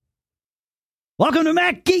Welcome to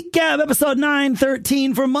Mac Geek Gab, episode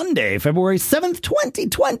 913 for Monday, February 7th,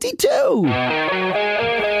 2022.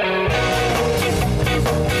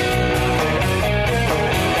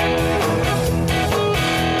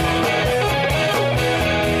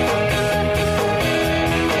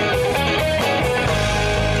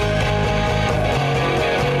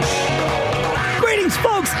 Greetings,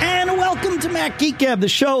 folks, and welcome to Mac Geek Gab, the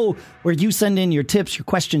show where you send in your tips, your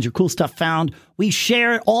questions, your cool stuff found. We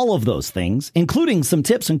share all of those things, including some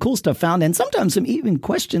tips and cool stuff found, and sometimes some even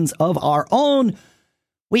questions of our own.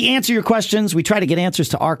 We answer your questions. We try to get answers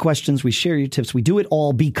to our questions. We share your tips. We do it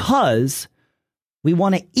all because we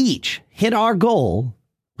want to each hit our goal.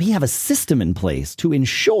 We have a system in place to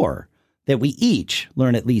ensure that we each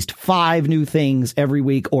learn at least 5 new things every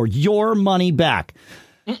week or your money back.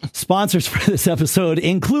 Sponsors for this episode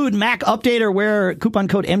include Mac Updater, where coupon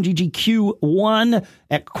code MGGQ1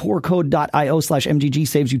 at corecode.io/MGG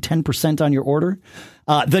saves you 10% on your order.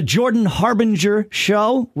 The Jordan Harbinger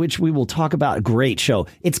Show, which we will talk about. A great show.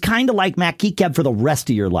 It's kind of like Mac Geek Gab for the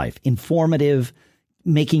rest of your life. Informative,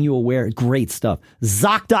 making you aware. Great stuff.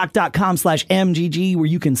 ZocDoc.com/MGG, where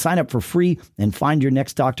you can sign up for free and find your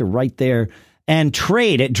next doctor right there. And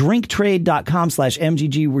trade at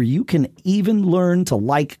drinktrade.com/MGG, where you can even learn to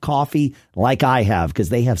like coffee like I have, because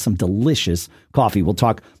they have some delicious coffee. We'll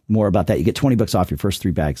talk more about that. You get $20 off your first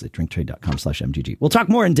 3 bags at drinktrade.com/MGG. We'll talk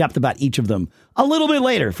more in depth about each of them a little bit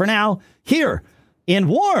later. For now, here in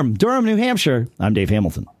warm Durham, New Hampshire, I'm Dave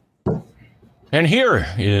Hamilton. And here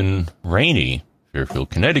in rainy Fairfield,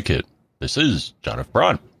 Connecticut, this is John F.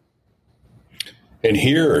 Braun. And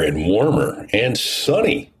here in warmer and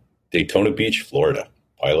sunny Daytona Beach, Florida,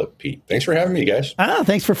 Pilot Pete. Thanks for having me, guys.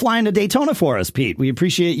 Thanks for flying to Daytona for us, Pete. We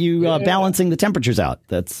appreciate you balancing the temperatures out.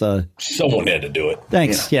 That's someone had to do it.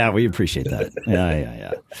 Thanks. Yeah, we appreciate that.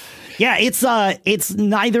 Yeah, it's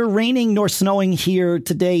neither raining nor snowing here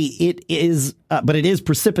today. It is, but it is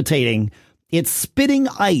precipitating. It's spitting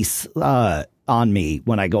ice on me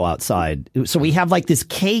when I go outside. So we have like this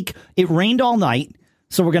cake. It rained all night,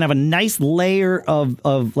 so we're gonna have a nice layer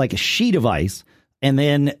of like a sheet of ice. And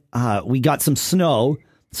then we got some snow,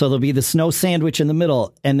 so there'll be the snow sandwich in the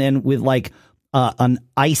middle, and then with like an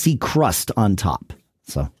icy crust on top.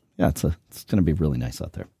 So yeah, it's going to be really nice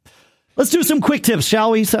out there. Let's do some quick tips,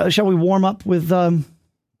 shall we? Shall we warm up with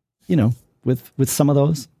with some of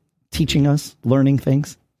those, teaching us, learning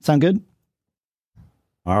things? Sound good?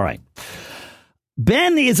 All right.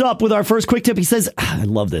 Ben is up with our first quick tip. He says, "I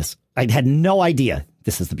love this. I had no idea.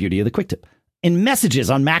 This is the beauty of the quick tip. In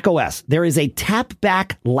Messages on macOS, there is a tap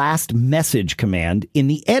back last message command in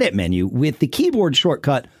the edit menu with the keyboard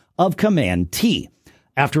shortcut of Command T.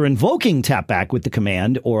 After invoking tap back with the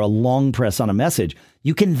command or a long press on a message,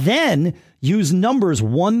 you can then use numbers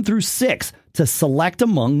 1 through 6 to select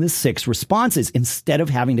among the 6 responses instead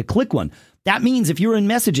of having to click one. That means if you're in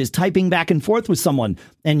Messages typing back and forth with someone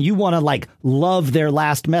and you want to like love their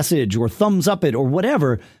last message or thumbs up it or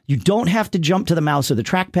whatever, you don't have to jump to the mouse or the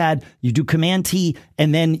trackpad. You do Command T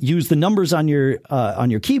and then use the numbers on your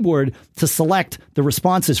keyboard to select the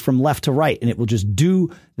responses from left to right. And it will just do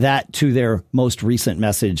that to their most recent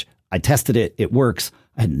message. I tested it. It works.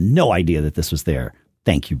 I had no idea that this was there.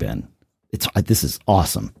 Thank you, Ben. This is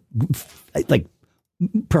awesome. Like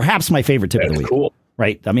perhaps my favorite tip of the week. Cool.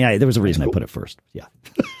 Right. I mean, there was a reason I put it first. Yeah,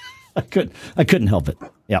 I couldn't help it.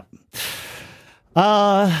 Yeah.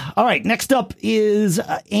 All right. Next up is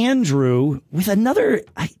Andrew with another,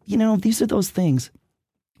 these are those things.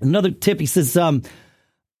 Another tip. He says,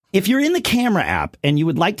 if you're in the camera app and you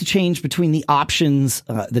would like to change between the options,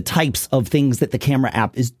 the types of things that the camera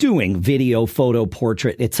app is doing, video, photo,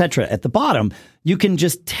 portrait, etc. at the bottom, you can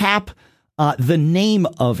just tap the name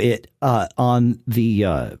of it on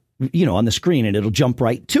the on the screen, and it'll jump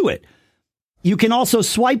right to it. You can also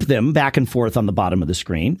swipe them back and forth on the bottom of the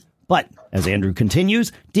screen. But as Andrew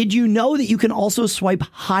continues, did you know that you can also swipe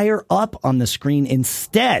higher up on the screen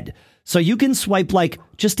instead? So you can swipe like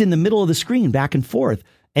just in the middle of the screen back and forth,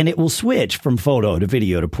 and it will switch from photo to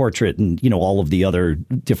video to portrait and, all of the other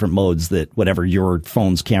different modes that whatever your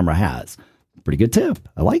phone's camera has. Pretty good tip.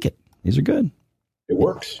 I like it. These are good. It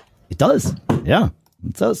works. It does. Yeah,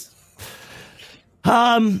 it does.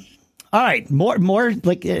 All right, more.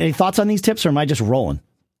 Like, any thoughts on these tips, or am I just rolling?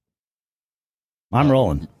 I'm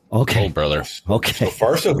rolling. Okay, brother. Okay, So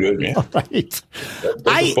far, so good, man. All right. Those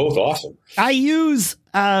are both awesome. I use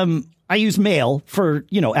Mail for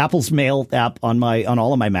Apple's Mail app on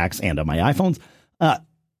all of my Macs and on my iPhones.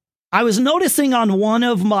 I was noticing on one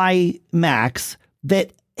of my Macs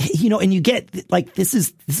that and you get like this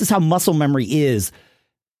is how muscle memory is.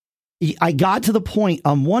 I got to the point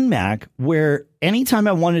on one Mac where anytime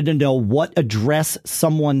I wanted to know what address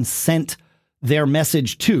someone sent their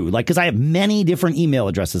message to, like, because I have many different email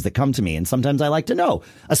addresses that come to me, and sometimes I like to know,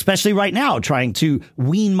 especially right now, trying to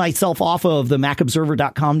wean myself off of the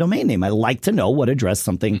macobserver.com domain name. I like to know what address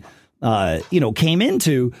something, came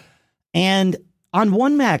into. And on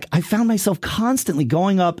one Mac, I found myself constantly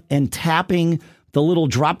going up and tapping the little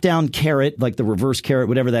drop down caret, like the reverse caret,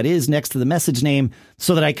 whatever that is, next to the message name,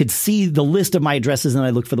 so that I could see the list of my addresses, and I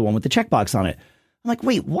look for the one with the checkbox on it. I'm like,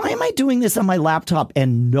 wait, why am I doing this on my laptop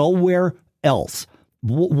and nowhere else?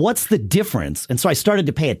 What's the difference? And so I started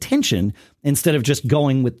to pay attention instead of just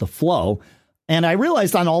going with the flow. And I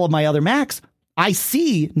realized on all of my other Macs, I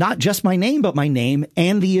see not just my name, but my name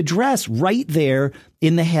and the address right there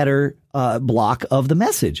in the header block of the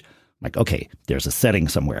message. I'm like, okay, there's a setting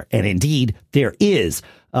somewhere. And indeed, there is.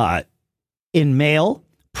 In Mail,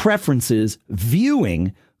 Preferences,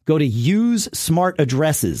 Viewing, go to Use Smart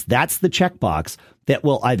Addresses. That's the checkbox that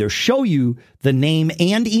will either show you the name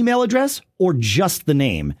and email address, or just the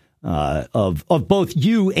name of both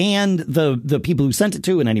you and the people who sent it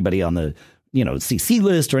to, and anybody on the CC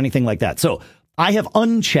list or anything like that. So I have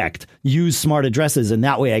unchecked Use Smart Addresses, and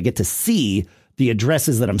that way I get to see the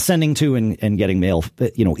addresses that I'm sending to and getting mail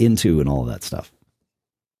into, and all of that stuff.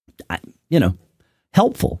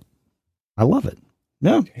 Helpful. I love it.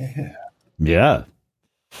 Yeah.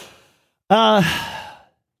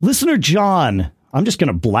 Listener John, I'm just going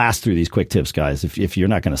to blast through these quick tips, guys, if you're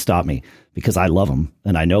not going to stop me, because I love them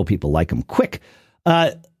and I know people like them. Quick.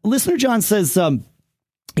 Listener John says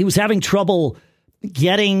he was having trouble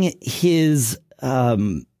getting his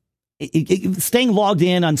staying logged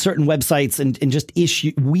in on certain websites and just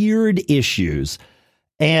weird issues.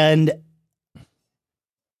 And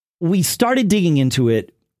we started digging into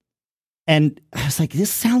it, and I was like,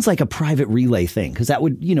 this sounds like a private relay thing. Because that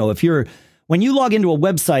would, when you log into a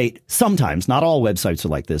website, sometimes, not all websites are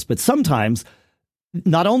like this, but sometimes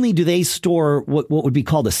not only do they store what would be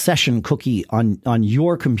called a session cookie on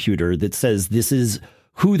your computer that says this is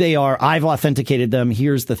who they are, I've authenticated them,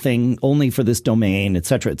 here's the thing, only for this domain, et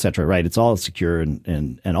cetera, right? It's all secure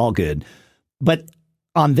and all good. But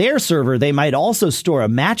on their server, they might also store a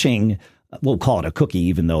matching, we'll call it a cookie,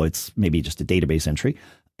 even though it's maybe just a database entry.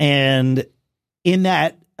 And in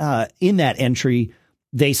that entry,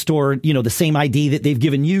 they store, the same ID that they've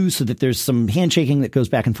given you, so that there's some handshaking that goes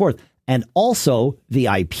back and forth, and also the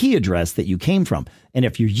IP address that you came from. And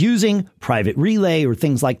if you're using private relay or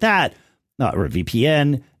things like that, or a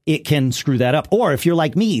VPN, it can screw that up. Or if you're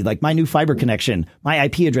like me, like my new fiber connection, my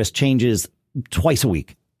IP address changes twice a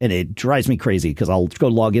week, and it drives me crazy, because I'll go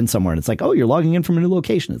log in somewhere and it's like, oh, you're logging in from a new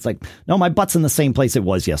location. It's like, no, my butt's in the same place it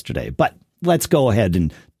was yesterday, but let's go ahead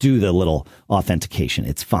and do the little authentication.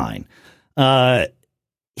 It's fine.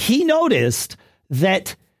 He noticed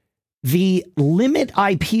that the limit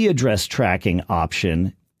IP address tracking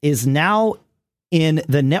option is now in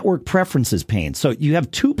the network preferences pane. So you have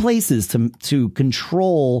two places to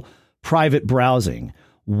control private browsing.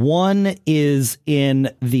 One is in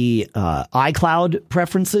the iCloud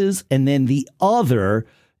preferences, and then the other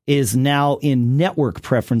is now in network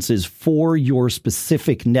preferences for your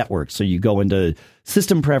specific network. So you go into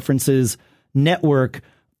system preferences, network,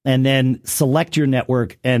 and then select your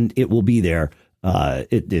network, and it will be there. And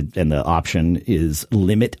the option is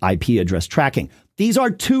limit IP address tracking. These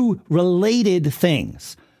are two related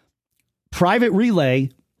things. Private relay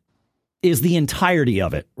is the entirety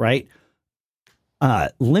of it, right?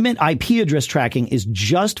 Limit IP address tracking is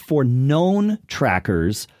just for known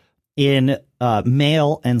trackers in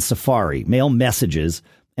Mail and Safari, Mail messages,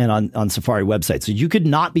 and on Safari websites. So you could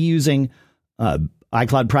not be using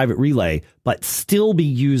iCloud Private Relay, but still be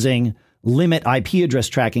using limit IP address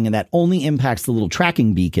tracking, and that only impacts the little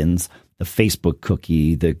tracking beacons, the Facebook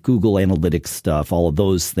cookie, the Google Analytics stuff, all of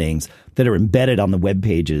those things that are embedded on the web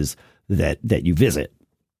pages that you visit.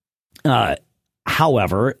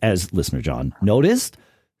 However, as listener John noticed,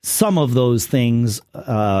 some of those things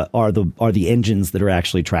are the engines that are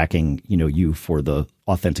actually tracking, you for the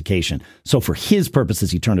authentication. So for his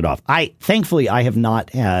purposes, he turned it off. Thankfully, I have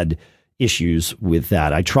not had issues with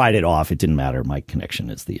that. I tried it off. It didn't matter. My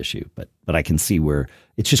connection is the issue, but I can see where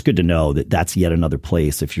it's just good to know that that's yet another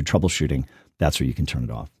place. If you're troubleshooting, that's where you can turn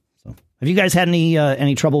it off. So have you guys had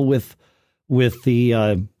any trouble with the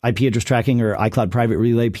IP address tracking or iCloud Private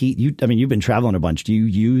Relay, Pete? You've been traveling a bunch. Do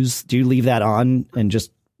you leave that on and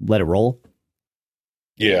just let it roll?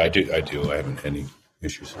 Yeah, I do. I haven't had any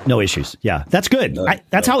issues. No issues. Yeah, that's good.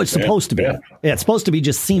 That's how it's supposed to be. Yeah, it's supposed to be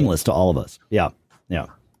just seamless to all of us. Yeah.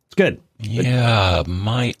 It's good. Yeah,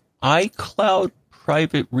 my iCloud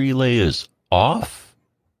Private Relay is off.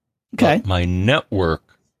 Okay. But my network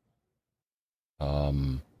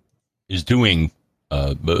is doing,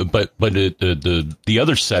 but the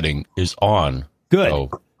other setting is on. Good.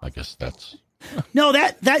 So I guess that's no.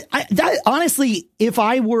 That honestly, if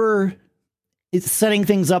I were setting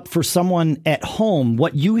things up for someone at home,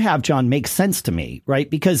 what you have, John, makes sense to me, right?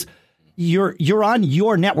 Because you're on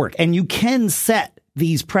your network and you can set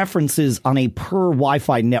these preferences on a per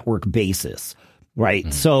Wi-Fi network basis, right?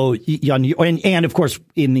 Mm-hmm. So and of course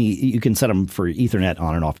you can set them for Ethernet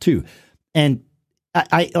on and off too. And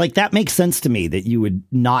I like that makes sense to me that you would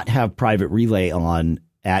not have private relay on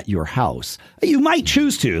at your house. You might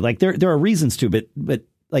choose to, like there are reasons to, but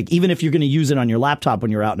like even if you're going to use it on your laptop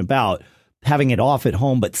when you're out and about, having it off at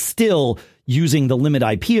home, but still using the limit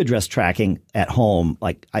IP address tracking at home,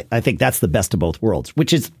 like I think that's the best of both worlds,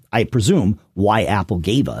 which is, I presume, why Apple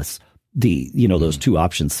gave us those two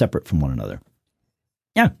options separate from one another.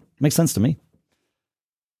 Yeah, makes sense to me.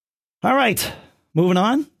 All right, moving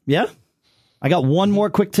on. Yeah, I got one more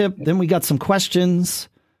quick tip. Then we got some questions.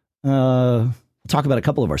 We'll talk about a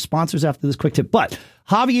couple of our sponsors after this quick tip. But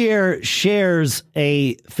Javier shares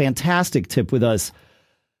a fantastic tip with us.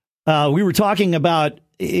 We were talking about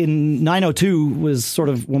in 902 was sort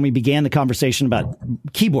of when we began the conversation about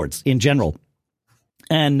keyboards in general.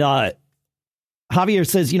 And Javier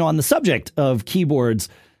says, on the subject of keyboards,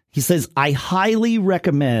 he says, I highly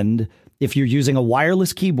recommend if you're using a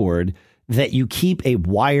wireless keyboard that you keep a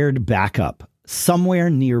wired backup somewhere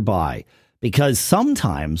nearby, because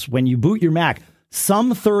sometimes when you boot your Mac,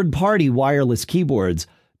 some third-party wireless keyboards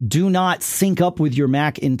do not sync up with your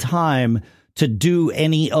Mac in time to do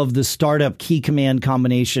any of the startup key command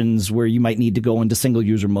combinations where you might need to go into single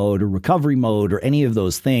user mode or recovery mode or any of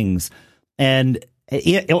those things. And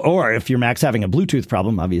or if your Mac's having a Bluetooth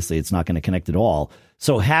problem, obviously it's not going to connect at all.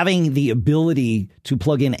 So having the ability to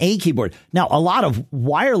plug in a keyboard. Now, a lot of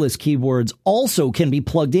wireless keyboards also can be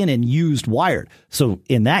plugged in and used wired. So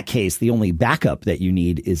in that case, the only backup that you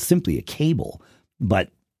need is simply a cable. But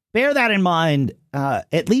bear that in mind,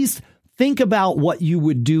 at least think about what you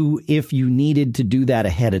would do if you needed to do that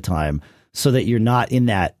ahead of time so that you're not in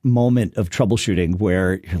that moment of troubleshooting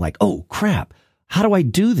where you're like, oh, crap, how do I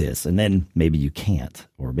do this? And then maybe you can't,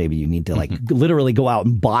 or maybe you need to literally go out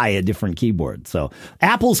and buy a different keyboard. So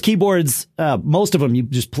Apple's keyboards, most of them you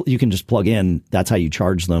can just plug in. That's how you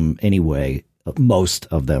charge them anyway. Most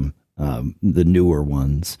of them, the newer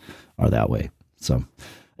ones are that way. So,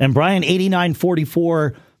 and Brian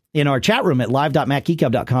 8944 in our chat room at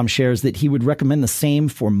live.macgeekgab.com shares that he would recommend the same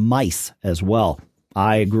for mice as well.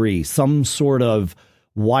 I agree. Some sort of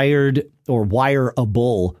wired or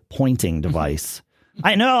wireable pointing device.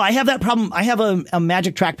 I know I have that problem. I have a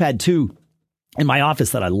Magic Trackpad 2 in my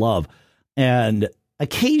office that I love. And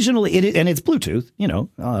occasionally and it's Bluetooth,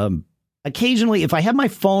 occasionally if I have my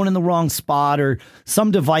phone in the wrong spot or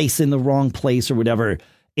some device in the wrong place or whatever,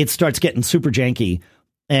 it starts getting super janky.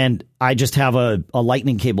 And I just have a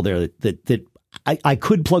lightning cable there that I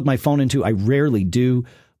could plug my phone into. I rarely do,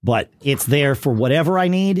 but it's there for whatever I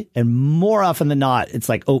need. And more often than not, it's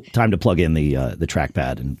like, oh, time to plug in the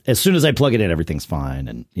trackpad. And as soon as I plug it in, everything's fine.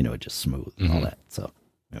 And, it's just smooth and all that. So,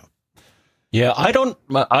 yeah, I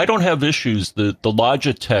don't have issues. The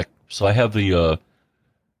Logitech. So I have the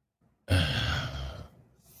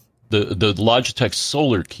Logitech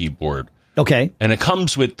Solar keyboard. Okay. And it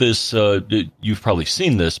comes with this, you've probably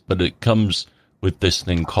seen this, but it comes with this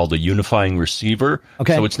thing called a unifying receiver.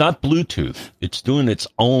 Okay. So it's not Bluetooth. It's doing its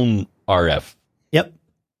own RF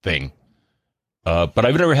thing. But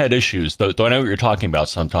I've never had issues, though I know what you're talking about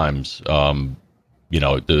sometimes. The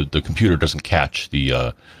computer doesn't catch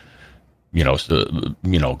the,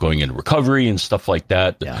 going into recovery and stuff like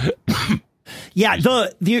that. Yeah. Yeah,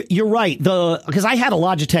 you're right. Because I had a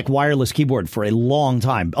Logitech wireless keyboard for a long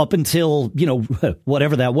time, up until,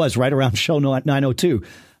 whatever that was, right around show 902.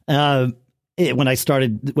 When I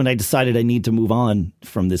decided I need to move on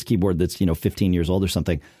from this keyboard that's, 15 years old or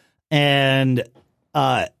something. And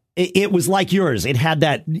it was like yours. It had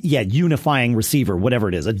that, unifying receiver, whatever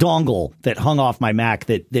it is, a dongle that hung off my Mac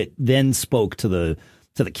that then spoke to the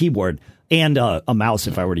keyboard, and a mouse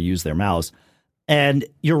if I were to use their mouse. And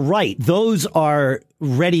you're right. Those are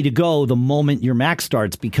ready to go the moment your Mac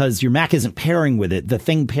starts, because your Mac isn't pairing with it. The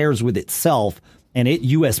thing pairs with itself, and it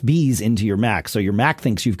USBs into your Mac. So your Mac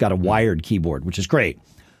thinks you've got a wired keyboard, which is great.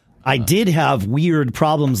 I did have weird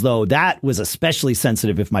problems, though. That was especially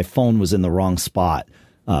sensitive if my phone was in the wrong spot.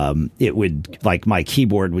 It would, my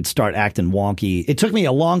keyboard would start acting wonky. It took me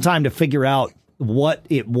a long time to figure out what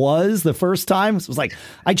it was the first time. So it was like,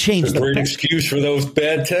 I changed the great excuse for those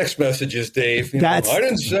bad text messages, Dave. I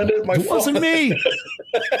didn't send it. It wasn't me.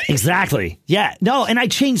 Exactly. Yeah. No. And I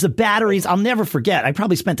changed the batteries. I'll never forget. I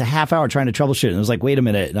probably spent a half hour trying to troubleshoot it. And it was like, wait a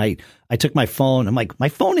minute. And I took my phone. I'm like, my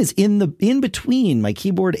phone is in between my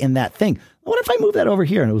keyboard and that thing. What if I move that over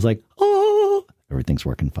here? And it was like, oh, everything's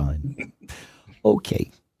working fine.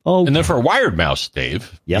 Okay. Oh. And then for a wired mouse,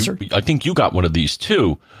 Dave. Yes, sir. I think you got one of these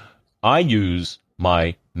too. I use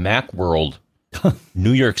my Macworld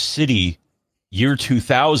New York City year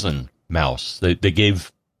 2000 mouse. They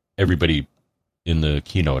gave everybody in the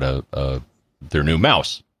keynote their new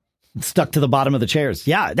mouse. Stuck to the bottom of the chairs.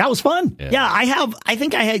 Yeah, that was fun. Yeah, I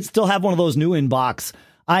think I still have one of those new in box.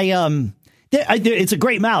 It's a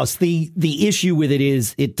great mouse. The issue with it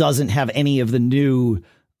is it doesn't have any of the new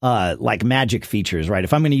like magic features, right?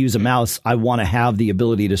 If I'm going to use a mouse, I want to have the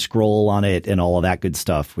ability to scroll on it and all of that good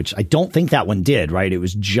stuff, which I don't think that one did, right? It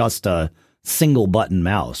was just a single button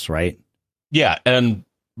mouse, right? Yeah, and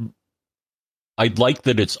I like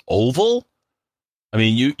that it's oval. I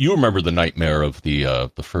mean, you remember the nightmare of the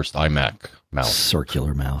first iMac mouse.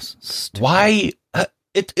 Circular mouse. Stupid. Why?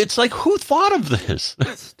 It's like, who thought of this?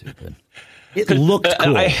 Stupid. It looked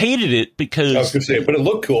cool. I hated it because... I was going to say, but it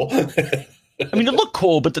looked cool. I mean, it looked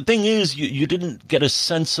cool, but the thing is, you didn't get a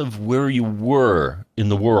sense of where you were in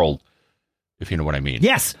the world, if you know what I mean.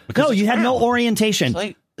 Yes. Because no, you had no orientation.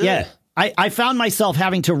 Like, yeah. I found myself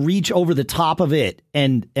having to reach over the top of it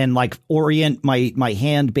and like orient my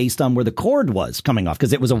hand based on where the cord was coming off,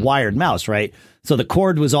 because it was a wired mouse, right? So the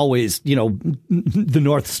cord was always, the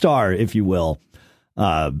North Star, if you will.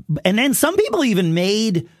 And then some people even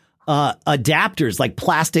made adapters, like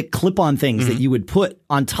plastic clip-on things that you would put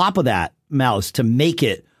on top of that mouse to make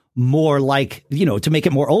it more like, to make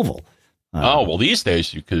it more oval. Well, these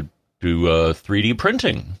days you could do 3D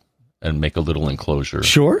printing and make a little enclosure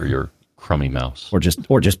for your crummy mouse, or just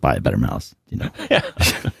buy a better mouse. Yeah.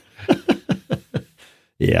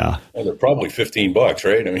 Yeah. Well, they're probably $15,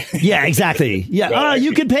 right? I mean, yeah, exactly. Yeah, well,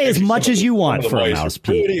 you could pay as much as you want for a mouse.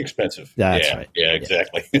 Pretty expensive. That's right. Yeah,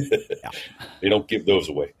 exactly. Yeah. They don't give those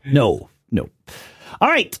away. No. All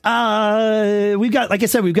right. We've got, like I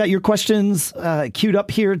said, we've got your questions queued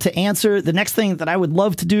up here to answer. The next thing that I would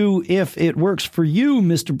love to do, if it works for you,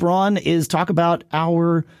 Mr. Braun, is talk about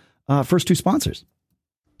our first two sponsors.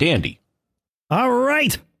 Dandy. All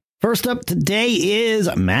right. First up today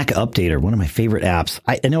is Mac Updater, one of my favorite apps.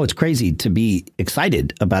 I know it's crazy to be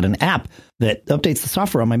excited about an app that updates the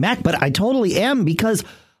software on my Mac, but I totally am, because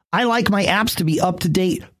I like my apps to be up to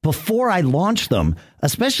date before I launch them,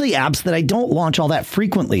 especially apps that I don't launch all that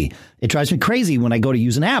frequently. It drives me crazy when I go to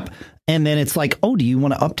use an app and then it's like, oh, do you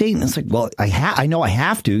want to update? And it's like, well, I know I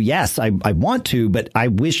have to. Yes, I want to, but I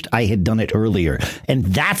wished I had done it earlier. And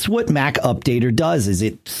that's what Mac Updater does, is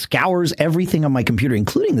it scours everything on my computer,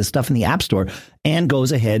 including the stuff in the App Store, and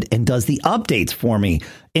goes ahead and does the updates for me.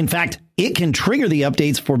 In fact, it can trigger the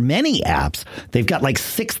updates for many apps. They've got like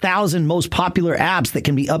 6,000 most popular apps that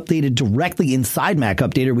can be updated directly inside Mac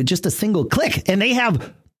Updater with just a single click. And they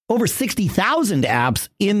have over 60,000 apps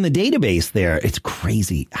in the database there. It's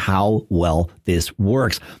crazy how well this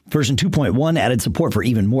works. Version 2.1 added support for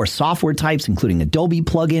even more software types, including Adobe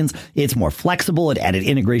plugins. It's more flexible. It added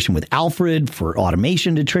integration with Alfred for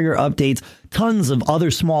automation to trigger updates. Tons of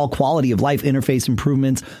other small quality of life interface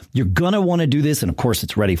improvements. You're going to want to do this. And of course,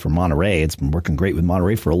 it's ready for Monterey. It's been working great with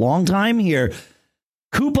Monterey for a long time here.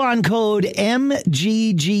 Coupon code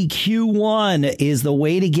MGGQ1 is the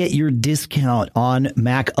way to get your discount on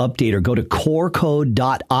Mac Updater. Go to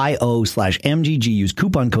corecode.io/MGG. Use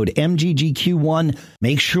coupon code MGGQ1.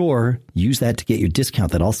 Make sure use that to get your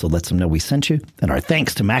discount. That also lets them know we sent you. And our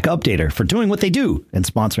thanks to Mac Updater for doing what they do and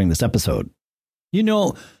sponsoring this episode.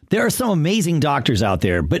 There are some amazing doctors out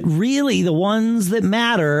there, but really the ones that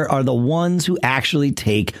matter are the ones who actually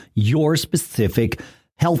take your specific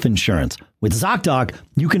health insurance. With ZocDoc,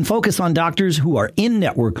 you can focus on doctors who are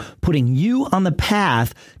in-network, putting you on the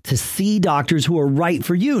path to see doctors who are right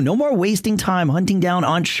for you. No more wasting time hunting down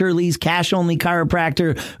Aunt Shirley's cash-only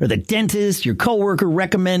chiropractor or the dentist your coworker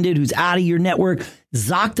recommended who's out of your network.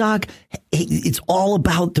 ZocDoc, it's all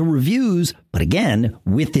about the reviews, but again,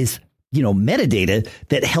 with this metadata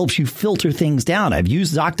that helps you filter things down. I've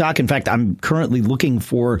used ZocDoc. In fact, I'm currently looking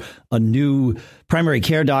for a new primary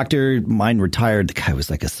care doctor. Mine retired. The guy was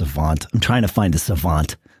like a savant. I'm trying to find a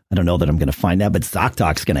savant. I don't know that I'm going to find that, but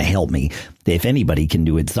ZocDoc's going to help me. If anybody can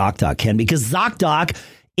do it, ZocDoc can, because ZocDoc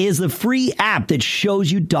is the free app that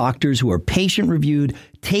shows you doctors who are patient reviewed,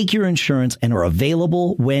 take your insurance and are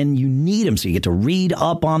available when you need them. So you get to read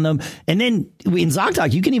up on them. And then in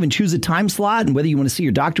ZocDoc, you can even choose a time slot and whether you want to see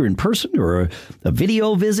your doctor in person or a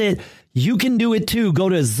video visit. You can do it too. Go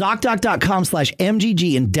to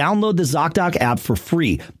ZocDoc.com/MGG and download the ZocDoc app for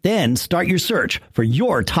free. Then start your search for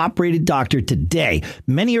your top-rated doctor today.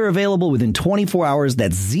 Many are available within 24 hours.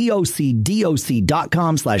 That's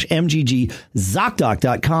ZocDoc.com/MGG,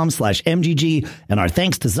 ZocDoc.com/MGG. And our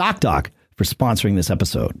thanks to ZocDoc for sponsoring this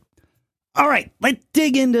episode. All right, let's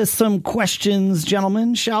dig into some questions,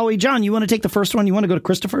 gentlemen, shall we? John, you want to take the first one? You want to go to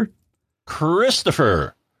Christopher?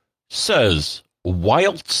 Christopher says,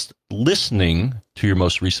 whilst listening to your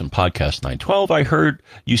most recent podcast, 912, I heard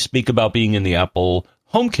you speak about being in the Apple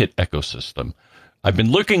HomeKit ecosystem. I've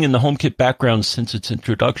been lurking in the HomeKit background since its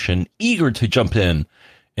introduction, eager to jump in,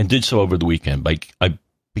 and did so over the weekend. I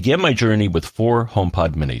began my journey with 4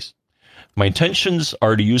 HomePod minis. My intentions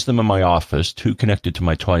are to use them in my office, 2 connected to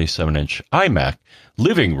my 27-inch iMac,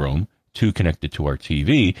 living room, 2 connected to our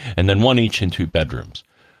TV, and then 1 each in 2 bedrooms.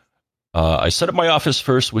 I set up my office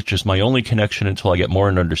first, which is my only connection until I get more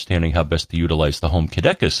in understanding how best to utilize the HomeKit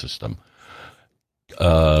ecosystem.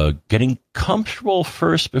 Getting comfortable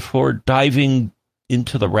first before diving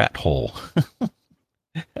into the rat hole.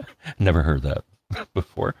 Never heard that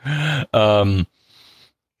before.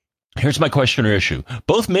 Here's my question or issue.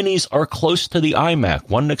 Both minis are close to the iMac,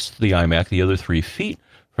 one next to the iMac, the other 3 feet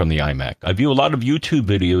from the iMac. I view a lot of YouTube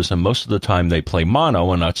videos, and most of the time they play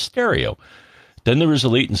mono and not stereo. Then there is a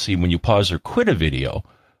latency when you pause or quit a video.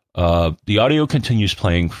 The audio continues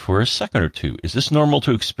playing for a second or two. Is this normal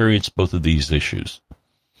to experience both of these issues?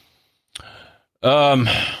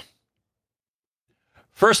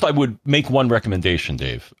 First, I would make one recommendation,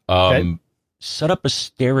 Dave. Okay. Set up a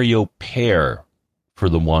stereo pair for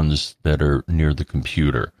the ones that are near the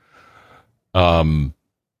computer. It's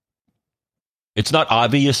not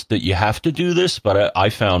obvious that you have to do this, but I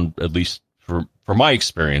found, at least for my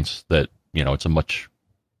experience, that it's a much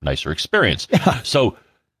nicer experience. Yeah. So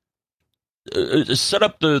set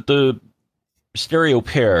up the stereo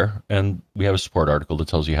pair, and we have a support article that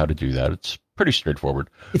tells you how to do that. It's pretty straightforward.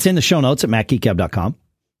 It's in the show notes at MacGeekGab.com.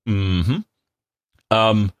 Mm-hmm.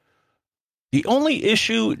 The only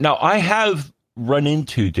issue, now I have run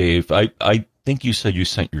into, Dave, I think you said you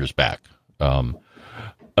sent yours back. I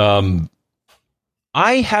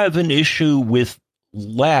have an issue with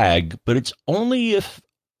lag, but it's only if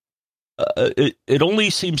it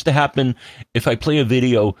only seems to happen if I play a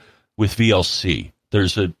video with VLC.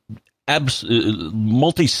 There's a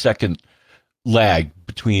multi-second lag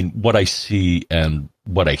between what I see and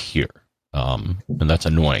what I hear, and that's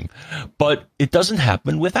annoying. But it doesn't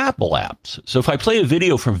happen with Apple apps. So if I play a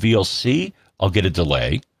video from VLC, I'll get a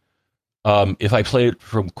delay. If I play it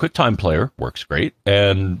from QuickTime Player, works great,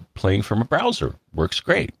 and playing from a browser works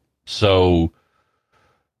great. So,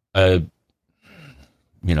 just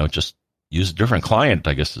use a different client,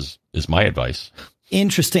 I guess, is my advice.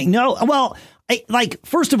 Interesting. No, well,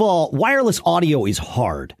 first of all, wireless audio is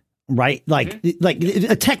hard, right?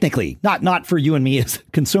 Technically, not for you and me as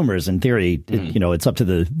consumers. In theory, it's up to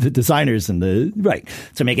the designers and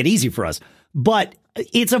to make it easy for us. But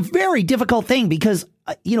it's a very difficult thing because,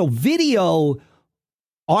 video,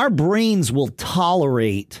 our brains will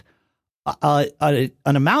tolerate an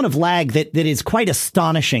amount of lag that is quite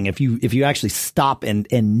astonishing if you actually stop and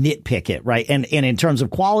nitpick it, right? And in terms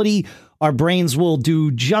of quality, our brains will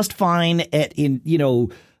do just fine at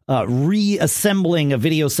reassembling a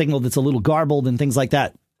video signal that's a little garbled and things like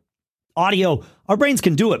that. Audio, our brains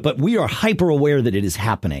can do it, but we are hyper aware that it is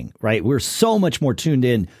happening, right? We're so much more tuned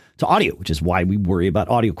in to audio, which is why we worry about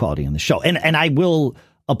audio quality on the show. And I will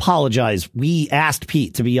apologize. We asked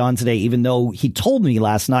Pete to be on today, even though he told me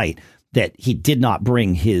last night that he did not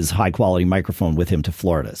bring his high quality microphone with him to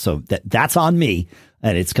Florida. So that's on me.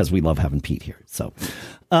 And it's because we love having Pete here. So,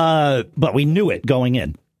 but we knew it going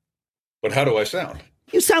in. But how do I sound?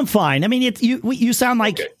 You sound fine. I mean, you sound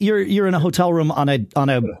like okay. You're in a hotel room on a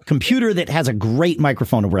computer that has a great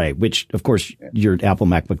microphone array, which of course your Apple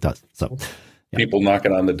MacBook does. So yeah. People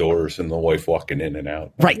knocking on the doors and the wife walking in and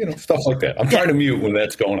out, right? Stuff like that. I'm trying to mute when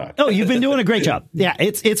that's going on. Oh, you've been doing a great job. Yeah,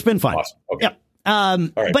 it's been fun. Awesome. Okay. Yeah. All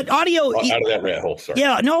right. But audio out of that rat hole. Sorry.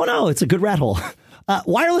 Yeah, no, it's a good rat hole.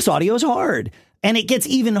 Wireless audio is hard, and it gets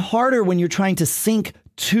even harder when you're trying to sync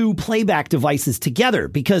 2 playback devices together,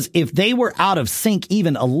 because if they were out of sync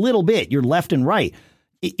even a little bit, your left and right,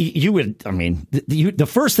 you would. I mean, the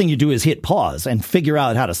first thing you do is hit pause and figure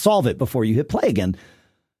out how to solve it before you hit play again.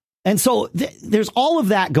 And so there's all of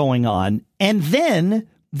that going on, and then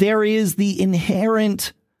there is the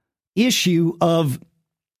inherent issue of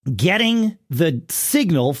getting the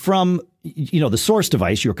signal from the source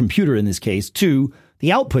device, your computer in this case, to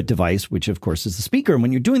the output device, which of course is the speaker. And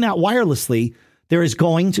when you're doing that wirelessly, there is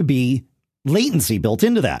going to be latency built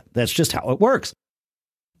into that. That's just how it works.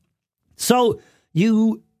 So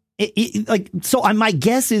my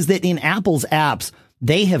guess is that in Apple's apps,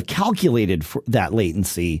 they have calculated for that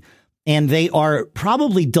latency, and they are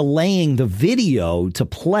probably delaying the video to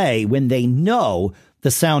play when they know the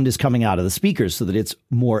sound is coming out of the speakers so that it's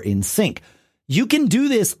more in sync. You can do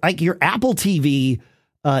this, like your Apple TV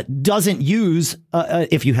doesn't use,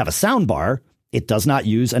 if you have a sound bar, it does not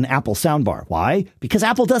use an Apple soundbar. Why? Because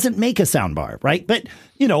Apple doesn't make a soundbar, right? But,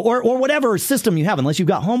 or whatever system you have, unless you've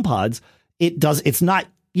got HomePods, it's not,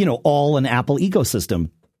 all an Apple ecosystem.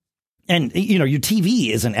 And, your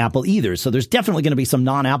TV isn't Apple either. So there's definitely going to be some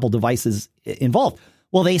non-Apple devices involved.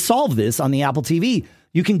 Well, they solve this on the Apple TV.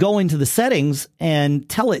 You can go into the settings and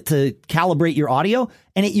tell it to calibrate your audio,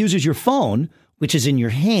 and it uses your phone, which is in your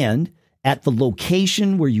hand, at the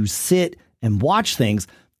location where you sit and watch things.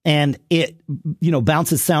 And it,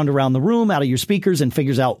 bounces sound around the room out of your speakers and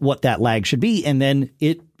figures out what that lag should be. And then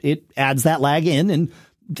it adds that lag in, and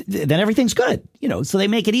then everything's good, so they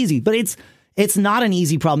make it easy. But it's not an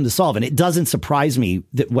easy problem to solve. And it doesn't surprise me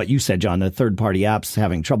that what you said, John, the third-party apps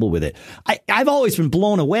having trouble with it. I've always been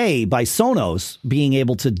blown away by Sonos being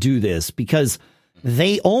able to do this because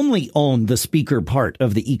they only own the speaker part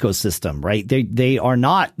of the ecosystem, right? They are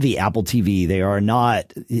not the Apple TV. They are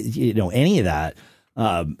not, any of that.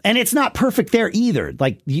 And it's not perfect there either.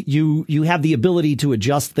 Like you have the ability to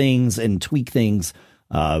adjust things and tweak things.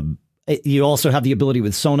 You also have the ability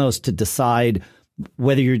with Sonos to decide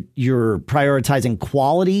whether you're prioritizing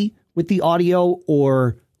quality with the audio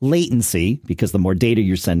or latency, because the more data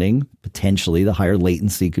you're sending, potentially the higher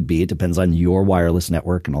latency could be. It depends on your wireless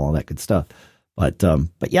network and all that good stuff. But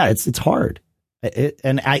yeah, it's hard.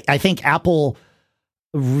 And I think Apple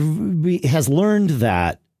has learned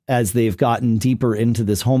that as they've gotten deeper into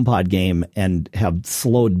this HomePod game and have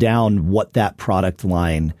slowed down what that product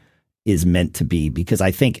line is meant to be. Because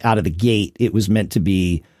I think out of the gate, it was meant to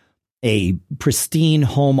be a pristine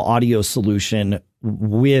home audio solution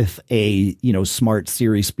with a, smart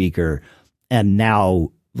Siri speaker. And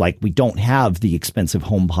now, we don't have the expensive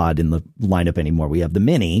HomePod in the lineup anymore. We have the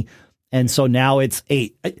Mini. And so now it's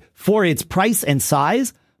for its price and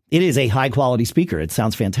size, it is a high quality speaker. It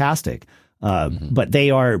sounds fantastic. But they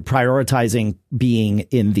are prioritizing being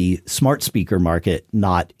in the smart speaker market,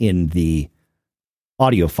 not in the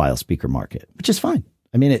audiophile speaker market, which is fine.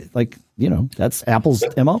 I mean, that's Apple's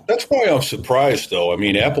MO. That's why I'm surprised, though. I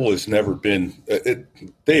mean, Apple has never been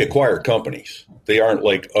they acquire companies. They aren't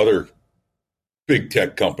like other big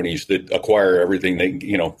tech companies that acquire everything. They,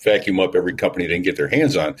 vacuum up every company they can get their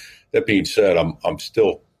hands on. That being said, I'm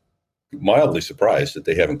still mildly surprised that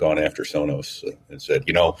they haven't gone after Sonos and said,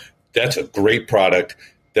 that's a great product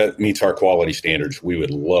that meets our quality standards. We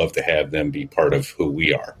would love to have them be part of who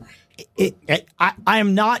we are. I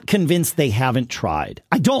am not convinced they haven't tried.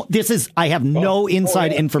 I have no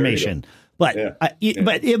inside information, but I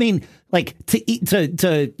mean,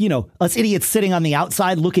 to us idiots sitting on the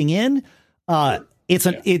outside looking in,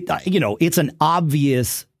 it's an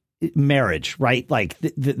obvious marriage, right? Like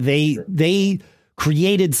they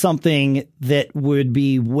created something that would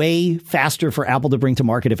be way faster for Apple to bring to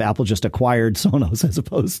market if Apple just acquired Sonos as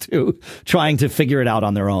opposed to trying to figure it out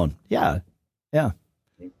on their own. Yeah.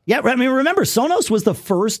 I mean, remember, Sonos was the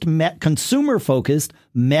first consumer-focused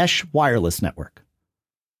mesh wireless network.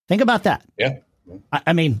 Think about that. Yeah.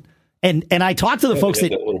 I mean, and I talked to the folks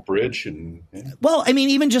that little bridge and well, I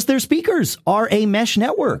mean, even just their speakers are a mesh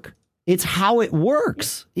network. It's how it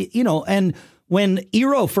works, and when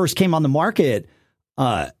Eero first came on the market,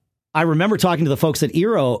 I remember talking to the folks at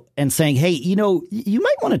Eero and saying, hey, you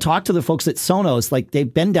might want to talk to the folks at Sonos. Like,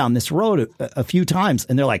 they've been down this road a few times.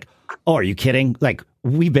 And they're like, oh, are you kidding? Like,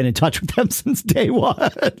 we've been in touch with them since day one.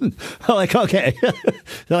 I'm like, okay. They're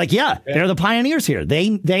like, yeah, they're the pioneers here.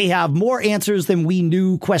 They have more answers than we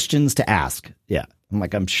knew questions to ask. Yeah. I'm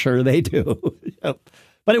like, I'm sure they do. Yep.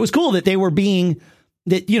 But it was cool that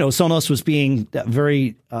Sonos was being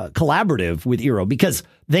very collaborative with Eero, because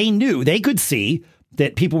they could see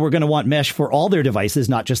that people were going to want mesh for all their devices,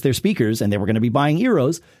 not just their speakers, and they were going to be buying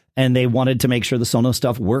Eeros, and they wanted to make sure the Sonos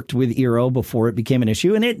stuff worked with Eero before it became an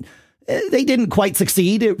issue. And they didn't quite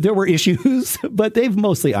succeed. There were issues, but they've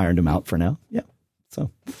mostly ironed them out for now. Yeah.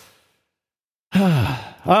 So,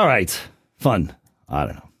 all right. Fun. I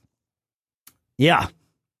don't know. Yeah.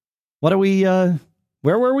 What are we, where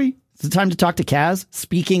were we? Is it time to talk to Kaz?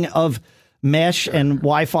 Speaking of mesh and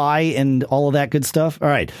Wi-Fi and all of that good stuff. All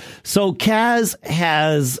right. So Kaz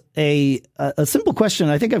has a simple question.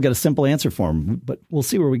 I think I've got a simple answer for him, but we'll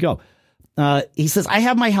see where we go. He says, I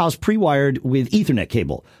have my house pre-wired with Ethernet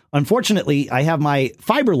cable. Unfortunately, I have my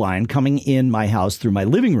fiber line coming in my house through my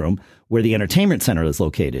living room where the entertainment center is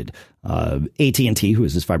located. AT&T, who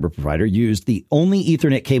is this fiber provider, used the only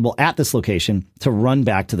Ethernet cable at this location to run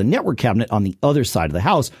back to the network cabinet on the other side of the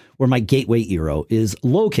house where my gateway Eero is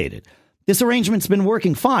located. This arrangement's been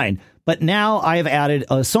working fine, but now I have added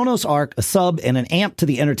a Sonos Arc, a sub, and an amp to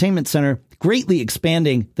the entertainment center, greatly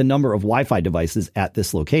expanding the number of Wi-Fi devices at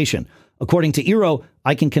this location. According to Eero,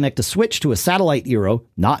 I can connect a switch to a satellite Eero,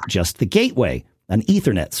 not just the gateway, an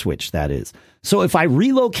Ethernet switch, that is. So if I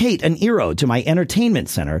relocate an Eero to my entertainment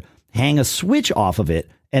center, hang a switch off of it,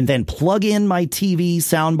 and then plug in my TV,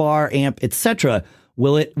 soundbar, amp, etc.,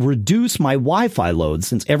 will it reduce my Wi-Fi load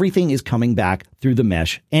since everything is coming back through the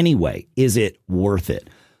mesh anyway? Is it worth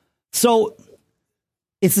it? So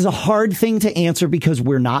this is a hard thing to answer because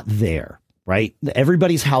we're not there. Right?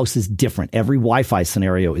 Everybody's house is different. Every Wi-Fi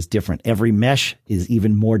scenario is different. Every mesh is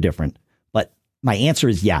even more different. But my answer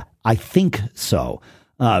is, yeah, I think so.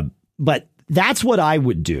 But that's what I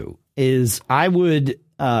would do is I would,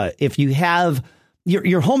 if you have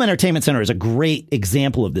your home entertainment center is a great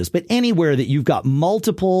example of this, but anywhere that you've got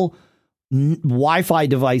multiple Wi-Fi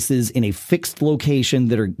devices in a fixed location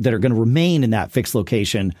that are going to remain in that fixed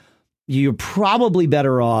location, you're probably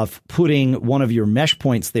better off putting one of your mesh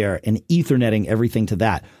points there and Ethernetting everything to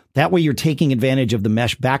that. That way you're taking advantage of the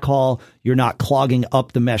mesh backhaul. You're not clogging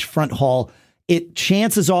up the mesh front haul.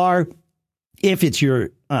 Chances are, if it's your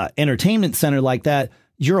entertainment center like that,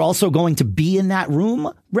 you're also going to be in that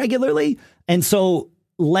room regularly. And so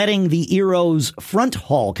letting the Eero's front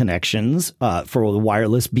haul connections for the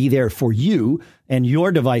wireless be there for you and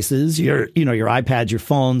your devices, your iPads, your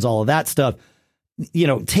phones, all of that stuff,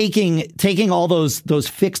 taking all those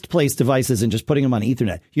fixed place devices and just putting them on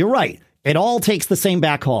Ethernet. You're right. It all takes the same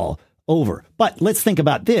backhaul over. But let's think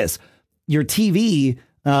about this. Your TV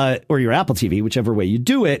or your Apple TV, whichever way you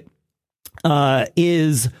do it,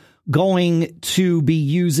 is going to be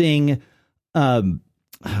using, if you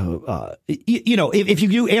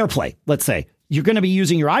do AirPlay, let's say, you're going to be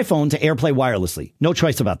using your iPhone to AirPlay wirelessly. No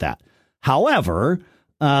choice about that. However,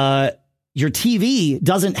 your TV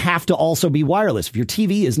doesn't have to also be wireless. If your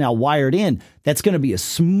TV is now wired in, that's going to be a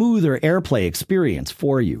smoother AirPlay experience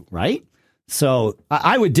for you, right? So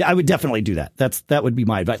I would definitely do that. That would be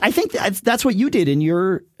my advice. I think that's what you did in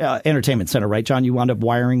your entertainment center, right, John? You wound up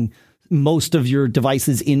wiring most of your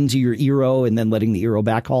devices into your Eero and then letting the Eero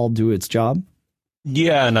backhaul do its job.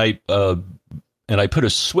 Yeah, and I put a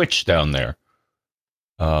switch down there.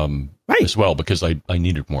 Right. As well, because I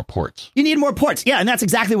needed more ports. You need more ports. Yeah. And that's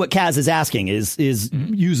exactly what Kaz is asking is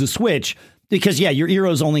use a switch because, yeah, your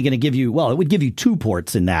Eero is only going to give you, well, it would give you 2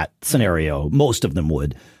 ports in that scenario. Most of them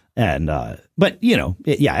would. And, but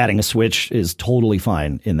adding a switch is totally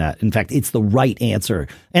fine in that. In fact, it's the right answer.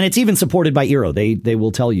 And it's even supported by Eero. They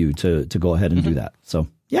will tell you to go ahead and do that. So,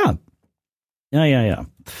 yeah. Yeah.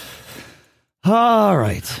 All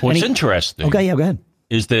right. What's interesting. Okay. Yeah, go ahead.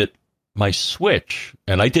 Is that my switch,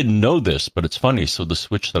 and I didn't know this, but it's funny. So the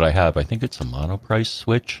switch that I have, I think it's a monoprice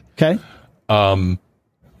switch. Okay.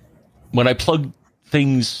 When I plug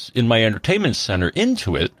things in my entertainment center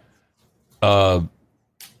into it,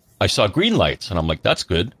 I saw green lights, and I'm like, that's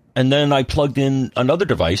good. And then I plugged in another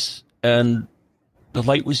device, and the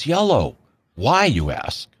light was yellow. Why, you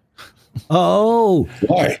ask? Oh.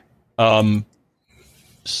 Why?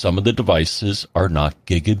 Some of the devices are not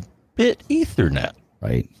gigabit Ethernet.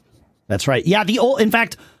 Right. That's right. Yeah. In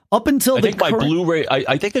fact, up until I think my Blu-ray,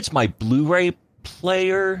 I think it's my Blu-ray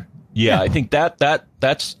player. Yeah. I think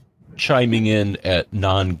that's chiming in at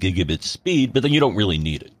non-gigabit speed, but then you don't really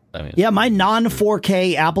need it. I mean, yeah, my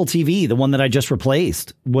non-4K Apple TV, the one that I just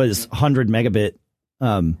replaced, was 100 megabit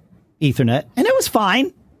Ethernet, and it was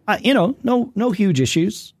fine. No huge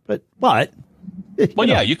issues, but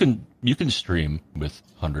yeah, you can stream with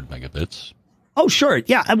 100 megabits. Oh, sure.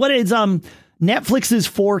 Yeah. What is Netflix's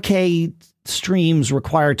 4K streams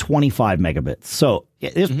require 25 megabits. So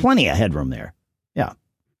there's plenty of headroom there. Yeah.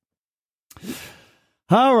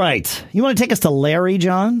 All right. You want to take us to Larry,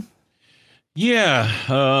 John? Yeah.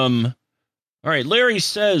 All right. Larry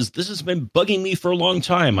says, this has been bugging me for a long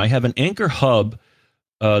time. I have an Anchor hub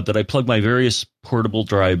that I plug my various portable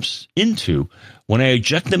drives into. When I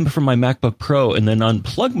eject them from my MacBook Pro and then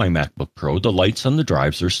unplug my MacBook Pro, the lights on the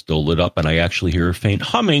drives are still lit up, and I actually hear a faint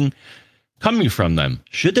humming coming from them.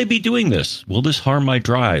 Should they be doing this? Will this harm my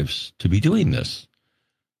drives to be doing this?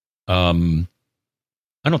 I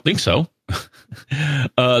don't think so.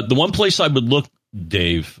 The one place I would look,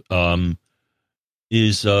 Dave,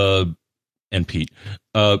 is, and Pete,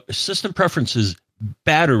 system preferences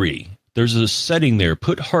battery. there's a setting there.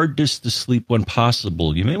 Put hard disk to sleep when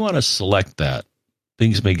possible. You may want to select that.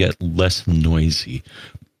 Things may get less noisy.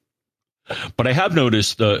 But I have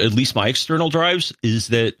noticed, at least my external drives, is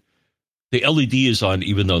that the LED is on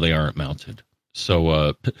even though they aren't mounted.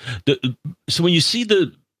 So so when you see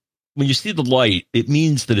the light, it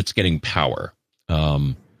means that it's getting power.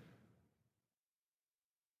 The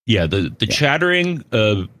chattering,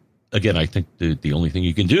 again, I think the only thing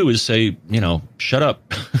you can do is say, shut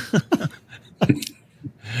up.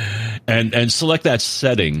 and select that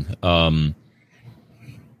setting. I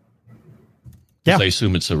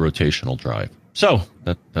assume it's a rotational drive. So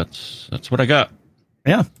that's what I got.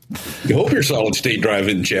 Yeah. You hope your solid state drive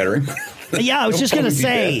isn't chattering. Yeah, I was just going to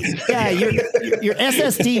say, your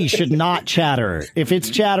SSD should not chatter. If it's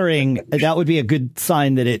chattering, that would be a good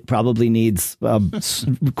sign that it probably needs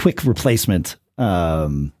quick replacement.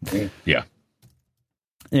 Yeah.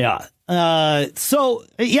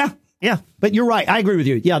 But you're right. I agree with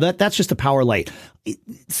you. Yeah, that's just a power light.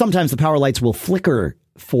 Sometimes the power lights will flicker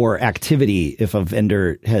for activity if a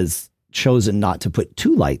vendor has chosen not to put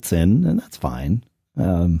two lights in, and that's fine.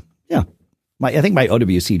 I think my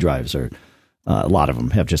OWC drives are a lot of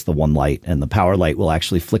them have just the one light, and the power light will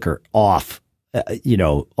actually flicker off,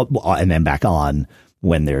 and then back on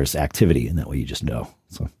when there's activity, and that way you just know.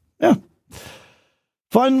 So yeah,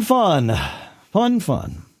 fun.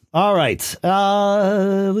 All right,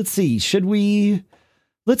 let's see.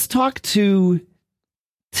 Let's talk to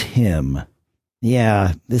Tim.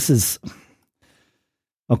 Yeah, this is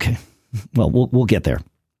okay. Well, we'll get there.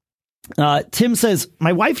 Tim says,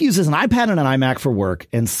 my wife uses an iPad and an iMac for work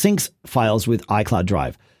and syncs files with iCloud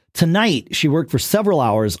Drive. Tonight, she worked for several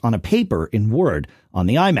hours on a paper in Word on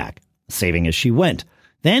the iMac, saving as she went.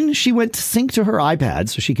 Then she went to sync to her iPad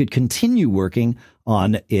so she could continue working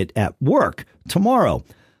on it at work tomorrow.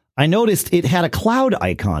 I noticed it had a cloud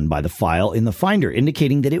icon by the file in the Finder,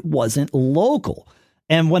 indicating that it wasn't local.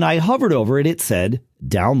 And when I hovered over it, it said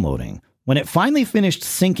downloading. When it finally finished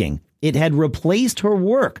syncing, it had replaced her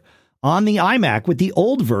work on the iMac with the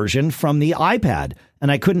old version from the iPad,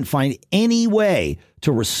 and I couldn't find any way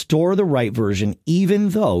to restore the right version, even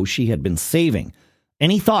though she had been saving.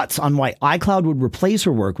 Any thoughts on why iCloud would replace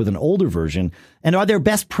her work with an older version? And are there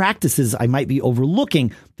best practices I might be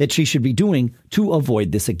overlooking that she should be doing to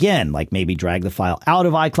avoid this again? Like maybe drag the file out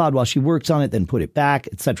of iCloud while she works on it, then put it back,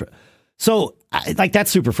 etc. So that's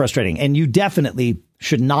super frustrating. And you definitely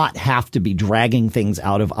should not have to be dragging things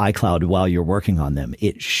out of iCloud while you're working on them.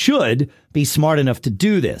 It should be smart enough to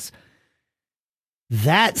do this.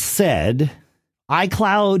 That said,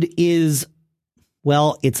 iCloud is,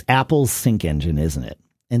 well, it's Apple's sync engine, isn't it?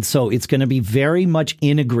 And so it's going to be very much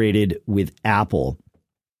integrated with Apple.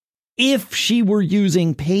 If she were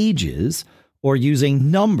using Pages or using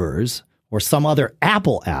Numbers or some other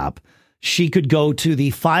Apple app, she could go to the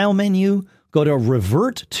File menu, go to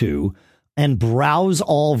Revert to, and browse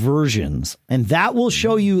all versions. And that will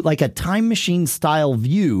show you like a time machine style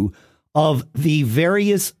view of the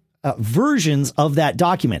various versions of that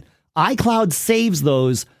document. iCloud saves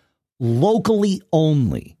those locally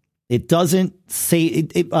only. It doesn't say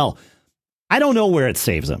well, I don't know where it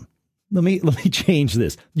saves them. Let me change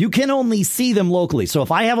this. You can only see them locally. So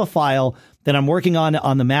if I have a file that I'm working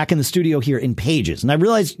on the Mac in the studio here in Pages, and I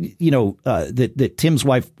realized, that Tim's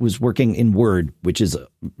wife was working in Word, which is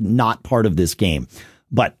not part of this game,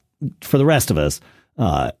 but for the rest of us,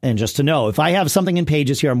 and just to know, if I have something in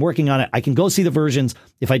Pages here, I'm working on it, I can go see the versions.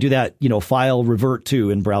 If I do that, file revert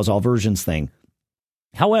to and browse all versions thing.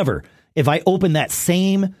 However, if I open that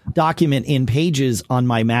same document in Pages on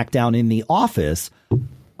my Mac down in the office,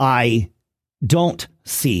 I don't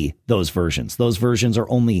see those versions. Those versions are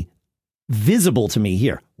only visible to me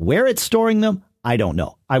here. Where it's storing them, I don't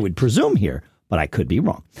know. I would presume here, but I could be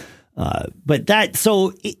wrong.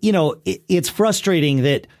 It's frustrating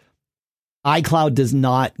that iCloud does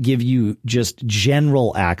not give you just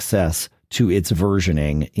general access to its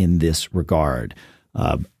versioning in this regard.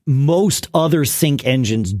 Most other sync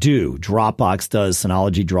engines do. Dropbox does,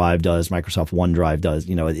 Synology Drive does, Microsoft OneDrive does.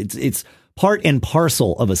 It's part and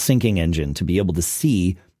parcel of a syncing engine to be able to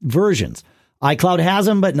see versions. iCloud has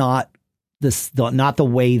them, but not the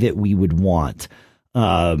way that we would want.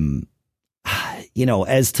 As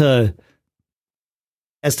to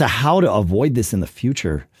how to avoid this in the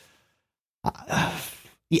future.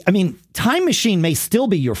 Time Machine may still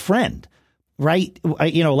be your friend, right?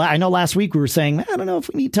 I know last week we were saying, I don't know if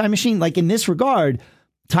we need Time Machine. Like in this regard,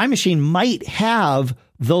 Time Machine might have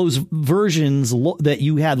those versions that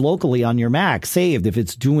you had locally on your Mac saved if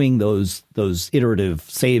it's doing those iterative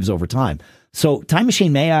saves over time. So Time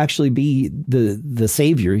Machine may actually be the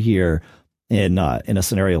savior here in a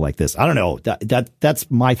scenario like this. I don't know.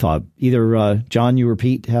 That's my thought. Either John, you or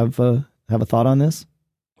Pete have a thought on this.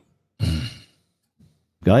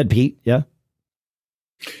 Go ahead, Pete. Yeah.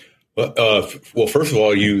 Well, first of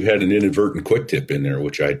all, you had an inadvertent quick tip in there,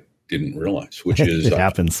 which I didn't realize, which is it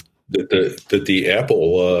happens that the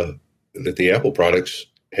Apple products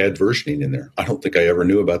had versioning in there. I don't think I ever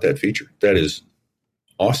knew about that feature. That is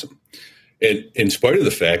awesome. And in spite of the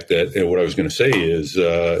fact that, and what I was going to say is,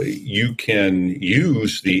 you can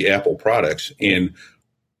use the Apple products and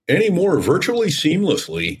anymore virtually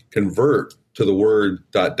seamlessly convert to the Word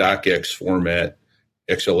 .docx format,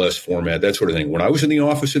 XLS format, that sort of thing. When I was in the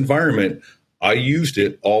office environment, I used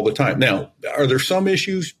it all the time. Now, are there some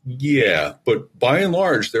issues? Yeah, but by and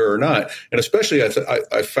large, there are not. And especially,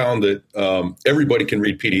 I found that everybody can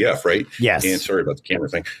read PDF, right? Yes. And sorry about the camera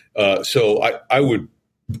thing. So I would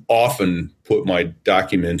often put my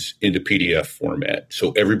documents into PDF format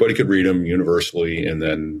so everybody could read them universally. And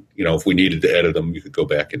then, if we needed to edit them, you could go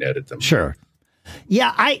back and edit them. Sure.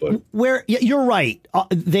 Yeah, you're right.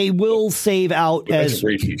 They will save out as a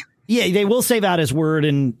great feature. Yeah, they will save out as Word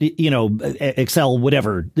and, Excel,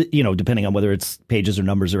 whatever, depending on whether it's pages or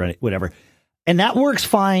numbers or whatever. And that works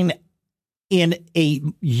fine in a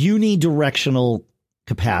unidirectional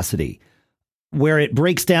capacity. Where it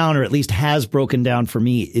breaks down, or at least has broken down for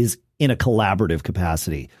me, is in a collaborative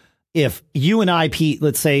capacity. If you and I, Pete,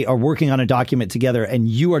 let's say, are working on a document together and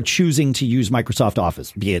you are choosing to use Microsoft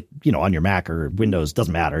Office, be it, on your Mac or Windows,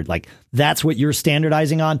 doesn't matter. Like, that's what you're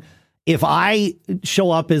standardizing on. If I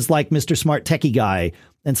show up as like Mr. Smart Techie guy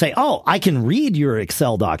and say, oh, I can read your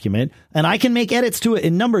Excel document and I can make edits to it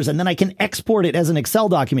in numbers and then I can export it as an Excel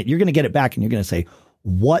document, you're going to get it back and you're going to say,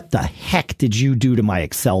 what the heck did you do to my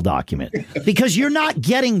Excel document? Because you're not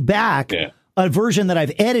getting back a version that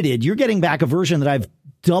I've edited. You're getting back a version that I've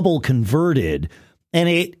double converted. And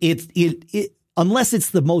it unless it's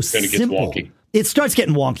the most simple, it starts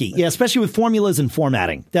getting wonky. Yeah, especially with formulas and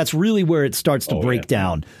formatting. That's really where it starts to break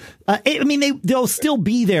down. They'll still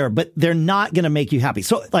be there, but they're not going to make you happy.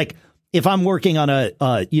 So like, if I'm working on an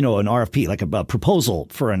RFP, like a proposal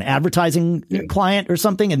for an advertising client or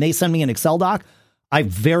something, and they send me an Excel doc, I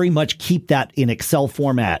very much keep that in Excel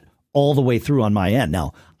format all the way through on my end.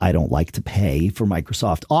 Now, I don't like to pay for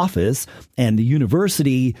Microsoft Office, and the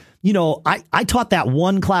university, I taught that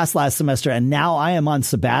one class last semester, and now I am on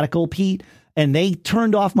sabbatical, Pete, and they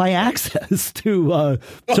turned off my access to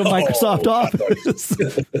Microsoft Office.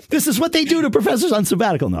 This is what they do to professors on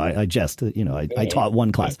sabbatical. No, I taught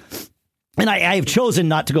one class. And I have chosen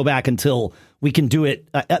not to go back until we can do it.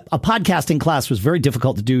 A podcasting class was very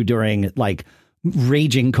difficult to do during like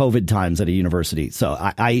raging COVID times at a university. So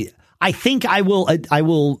I think I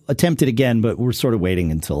will attempt it again, but we're sort of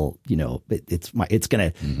waiting until, it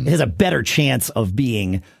has a better chance of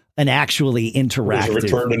being an actually interactive.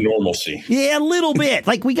 There's a return to normalcy. Yeah, a little bit.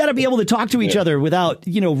 Like, we got to be able to talk to each other without,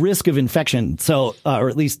 risk of infection. So, or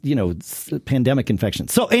at least, pandemic infection.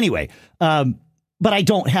 So anyway, but I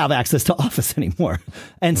don't have access to Office anymore.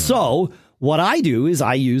 And so what I do is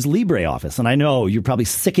I use LibreOffice. And I know you're probably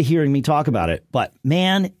sick of hearing me talk about it, but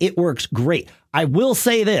man, it works great. I will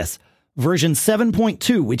say this, version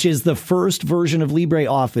 7.2, which is the first version of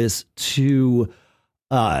LibreOffice to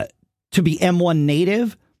be M1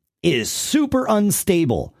 native, is super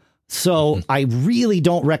unstable. So I really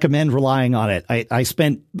don't recommend relying on it. I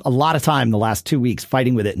spent a lot of time the last 2 weeks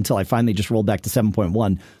fighting with it until I finally just rolled back to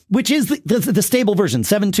 7.1, which is the stable version.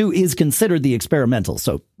 7.2 is considered the experimental.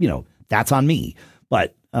 So, that's on me.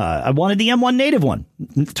 But I wanted the M1 native one.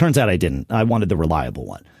 Turns out I didn't. I wanted the reliable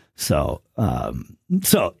one. But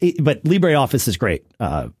LibreOffice is great.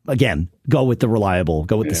 Again, go with the reliable,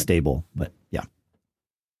 go with the stable. But yeah.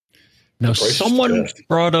 Now, someone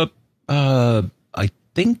brought up, I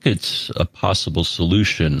think it's a possible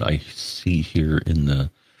solution I see here in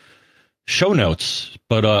the show notes,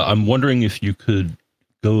 but I'm wondering if you could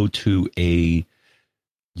go to a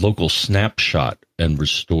local snapshot and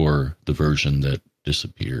restore the version that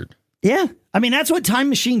disappeared. Yeah. I mean, that's what Time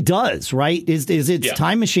Machine does, right? Is it's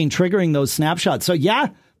Time Machine triggering those snapshots. So yeah,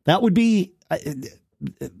 that would be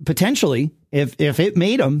potentially, if it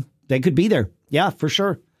made them, they could be there. Yeah, for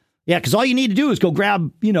sure. Yeah, because all you need to do is go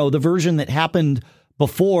grab, the version that happened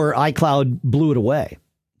before iCloud blew it away.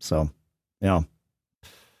 So,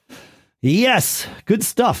 yes, good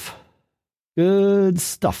stuff. Good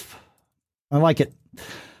stuff. I like it.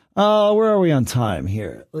 Where are we on time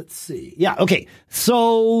here? Let's see. Yeah, okay.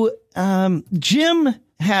 So Jim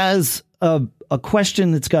has a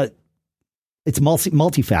question it's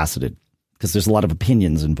multifaceted because there's a lot of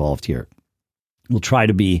opinions involved here. We'll try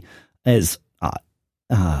to be as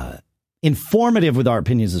informative with our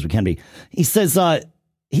opinions as we can be. He says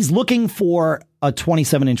he's looking for a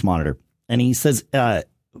 27-inch monitor. And he says,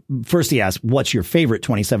 first he asks, what's your favorite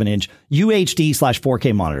 27-inch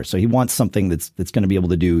UHD/4K monitor? So he wants something that's going to be able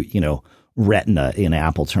to do, Retina in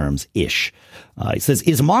Apple terms ish. He says,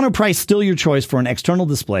 is Monoprice still your choice for an external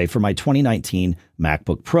display for my 2019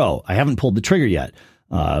 MacBook Pro? I haven't pulled the trigger yet.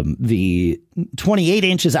 The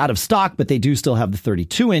 28-inch is out of stock, but they do still have the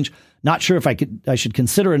 32-inch. Not sure if I should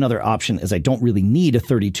consider another option, as I don't really need a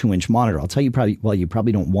 32-inch monitor. I'll tell you you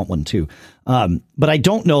probably don't want one too. But I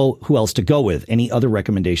don't know who else to go with. Any other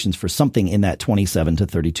recommendations for something in that 27 to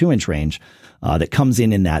 32-inch range that comes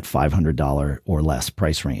in that $500 or less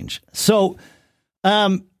price range? So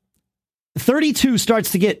 32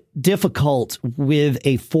 starts to get difficult with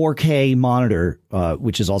a 4K monitor,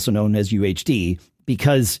 which is also known as UHD,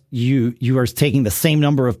 because you are taking the same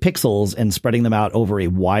number of pixels and spreading them out over a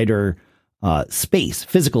wider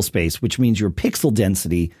physical space, which means your pixel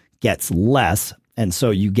density gets less. And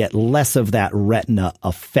so you get less of that retina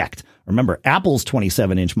effect. Remember, Apple's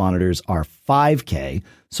 27-inch monitors are 5K.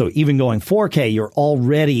 So even going 4K, you're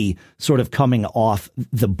already sort of coming off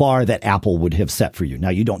the bar that Apple would have set for you. Now,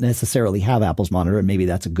 you don't necessarily have Apple's monitor, and maybe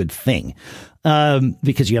that's a good thing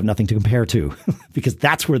because you have nothing to compare to, because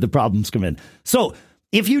that's where the problems come in. So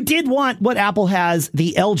if you did want what Apple has,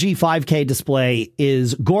 the LG 5K display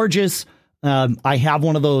is gorgeous. I have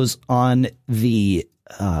one of those on the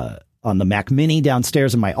Mac Mini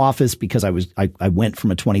downstairs in my office because I went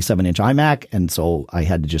from a 27-inch iMac, and so I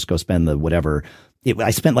had to just go spend the whatever.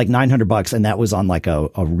 I spent like $900, and that was on like a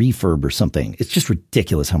refurb or something. It's just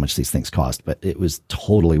ridiculous how much these things cost, but it was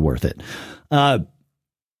totally worth it.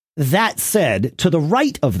 That said, to the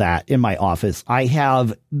right of that in my office, I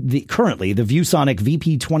have currently the ViewSonic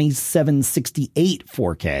VP2768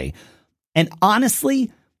 4K, and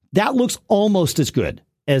honestly, that looks almost as good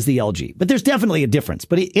as the LG, but there's definitely a difference,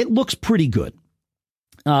 but it looks pretty good.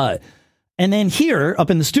 And then here up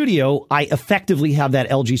in the studio, I effectively have that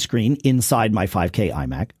LG screen inside my 5K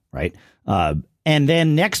iMac, right? And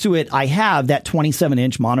then next to it, I have that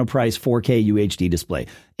 27-inch Monoprice 4K UHD display.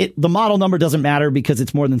 The model number doesn't matter because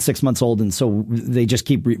it's more than 6 months old, and so they just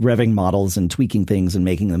keep revving models and tweaking things and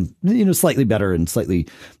making them, slightly better and slightly,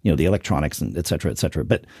 the electronics and et cetera, et cetera.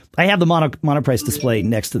 But I have the Monoprice display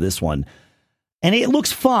next to this one, and it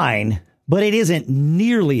looks fine, but it isn't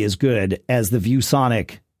nearly as good as the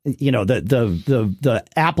ViewSonic. The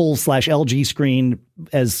Apple/LG screen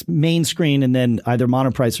as main screen, and then either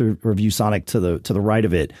Monoprice or ViewSonic to the right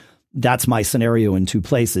of it. That's my scenario in two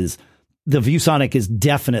places. The ViewSonic is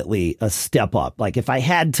definitely a step up. Like if I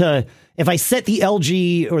set the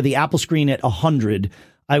LG or the Apple screen at 100,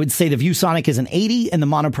 I would say the ViewSonic is an 80 and the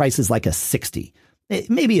Monoprice is like a 60,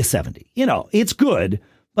 maybe a 70. It's good,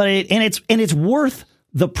 but it's worth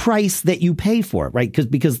the price that you pay for it, right?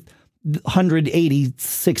 Because 180,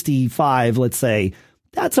 65, let's say,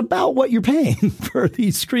 that's about what you're paying for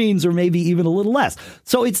these screens, or maybe even a little less.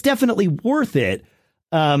 So it's definitely worth it.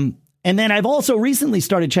 And then I've also recently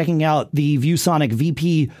started checking out the ViewSonic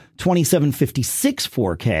VP2756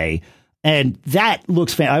 4K, and that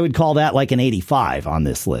looks I would call that like an 85 on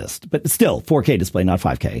this list, but still 4K display, not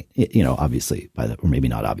 5K, obviously or maybe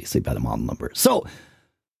not obviously by the model number. So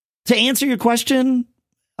to answer your question,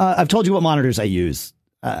 I've told you what monitors I use.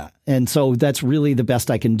 And so that's really the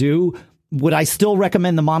best I can do. Would I still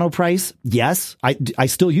recommend the Monoprice? Yes, I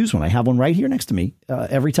still use one. I have one right here next to me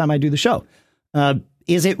every time I do the show.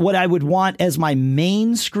 Is it what I would want as my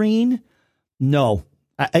main screen? No.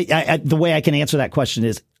 The way I can answer that question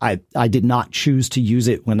is I did not choose to use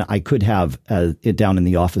it when I could have it down in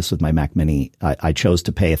the office with my Mac Mini. I chose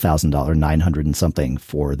to pay $1,000, 900 and something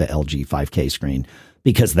for the LG 5K screen,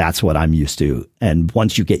 because that's what I'm used to. And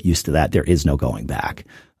once you get used to that, there is no going back.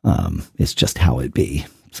 It's just how it be.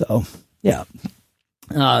 So, yeah.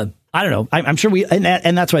 I don't know. I'm sure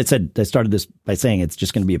and that's why I started this by saying it's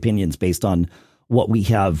just going to be opinions based on what we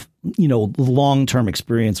have, long-term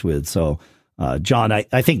experience with. So, John,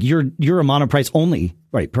 I think you're a Monoprice only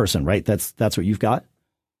person, right? That's what you've got.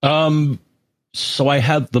 So I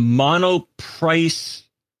have the Monoprice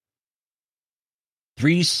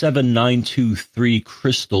 37923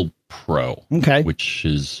 Crystal Pro, okay, which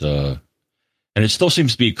is and it still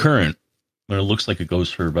seems to be current, but it looks like it goes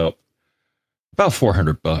for about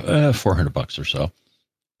 $400 or so.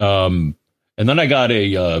 And then I got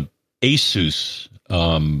a Asus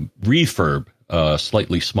refurb,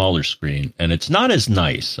 slightly smaller screen, and it's not as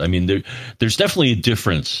nice. I mean, there's definitely a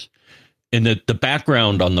difference in that the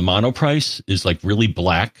background on the Monoprice is like really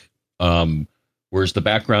black, whereas the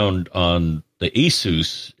background on the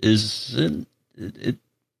Asus is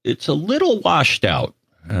it's a little washed out.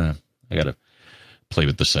 I got to play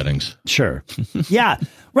with the settings. Sure. Yeah.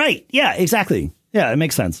 Right. Yeah, exactly. Yeah, it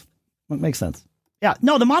makes sense. Yeah.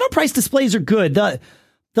 No, the monoprice displays are good. The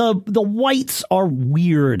whites are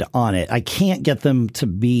weird on it. I can't get them to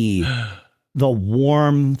be the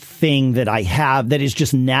warm thing that I have that is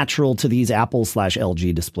just natural to these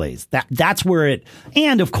Apple/LG displays. That's where it,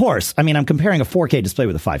 and of course, I mean, I'm comparing a 4K display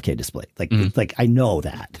with a 5K display. Like I know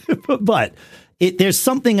that, but there's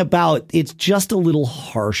something about it's just a little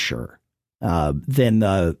harsher than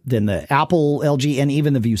the Apple, LG, and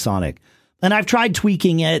even the ViewSonic. And I've tried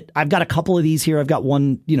tweaking it. I've got a couple of these here. I've got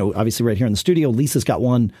one, obviously right here in the studio. Lisa's got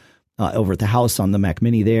one over at the house on the Mac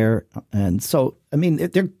Mini there. And so, I mean,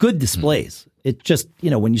 they're good displays. It just,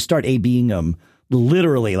 when you start A/Bing them,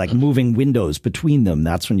 literally like moving windows between them,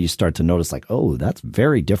 that's when you start to notice like, oh, that's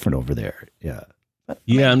very different over there. Yeah.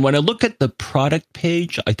 Yeah, and when I look at the product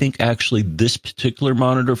page, I think actually this particular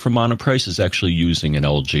monitor from Monoprice is actually using an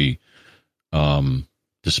LG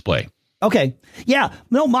display. Okay. Yeah.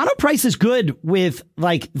 No, Monoprice is good with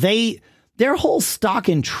like their whole stock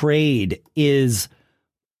and trade is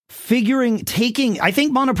taking, I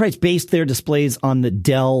think Monoprice based their displays on the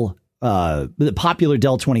Dell, the popular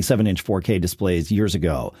Dell 27-inch 4K displays years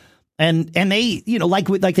ago. And they,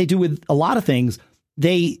 like they do with a lot of things,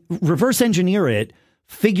 they reverse engineer it,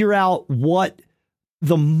 figure out what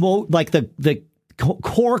the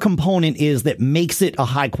core component is that makes it a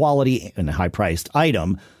high quality and high priced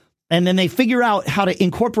item. And then they figure out how to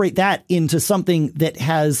incorporate that into something that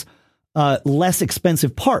has less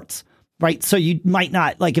expensive parts, right? So you might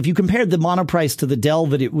not, like if you compared the Monoprice to the Dell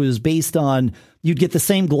that it was based on, you'd get the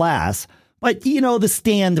same glass, but the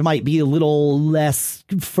stand might be a little less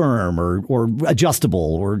firm or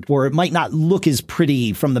adjustable, or it might not look as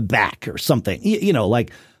pretty from the back or something,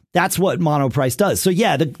 like that's what Monoprice does. So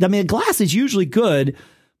yeah, the glass is usually good.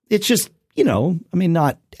 It's just,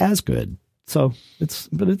 not as good. So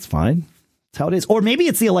but it's fine. It's how it is. Or maybe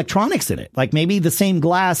it's the electronics in it. Like maybe the same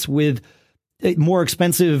glass with more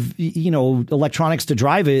expensive, electronics to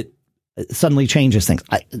drive it suddenly changes things.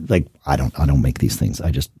 I don't make these things.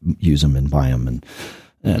 I just use them and buy them.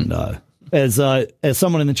 And as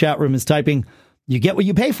someone in the chat room is typing, you get what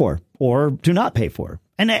you pay for or do not pay for.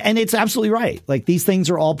 And it's absolutely right. Like these things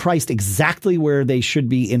are all priced exactly where they should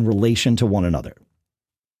be in relation to one another.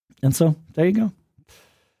 And so there you go.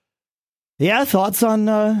 Yeah, thoughts on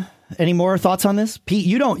any more thoughts on this? Pete,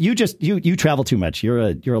 you travel too much. You're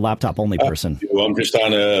a laptop only person. Well, I'm just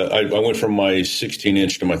on I went from my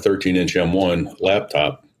 16-inch to my 13-inch M1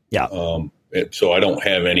 laptop. Yeah. So I don't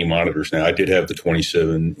have any monitors now. I did have the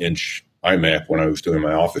 27-inch iMac when I was doing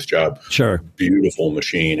my office job. Sure. Beautiful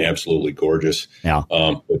machine, absolutely gorgeous. Yeah.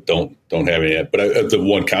 But don't have any yet. But the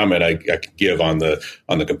one comment I could give on the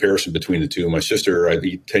comparison between the two, my sister,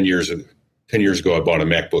 10 years ago, I bought a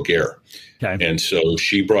MacBook Air. Okay. And so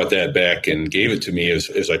she brought that back and gave it to me as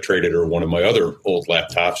I traded her one of my other old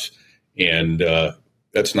laptops. And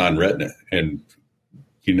that's non-Retina. And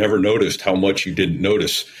you never noticed how much you didn't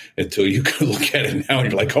notice until you could look at it now.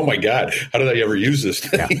 And you're like, oh, my God, how did I ever use this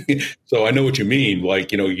thing? Yeah. So I know what you mean.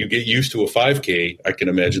 Like, you get used to a 5K. I can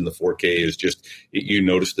imagine the 4K is just you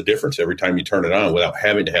notice the difference every time you turn it on without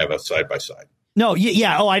having to have a side-by-side. No,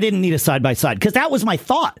 yeah. Oh, I didn't need a side-by-side because that was my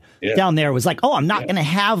thought down there was like, oh, I'm not going to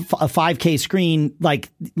have a 5K screen like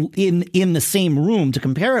in the same room to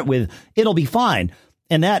compare it with. It'll be fine.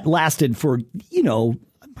 And that lasted for,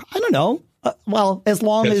 I don't know. Well, as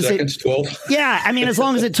long as seconds, 12. Yeah. I mean, as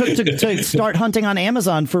long as it took to start hunting on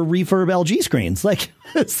Amazon for refurb LG screens, like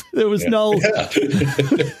there was no,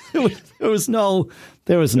 it wasn't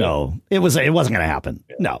going to happen.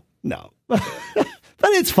 Yeah. No. But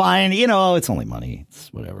it's fine. It's only money.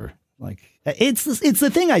 It's whatever. Like it's the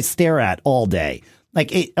thing I stare at all day.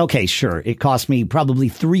 Like, okay, sure. It cost me probably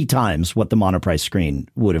 3 times what the Monoprice screen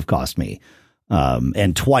would have cost me.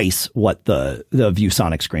 And twice what the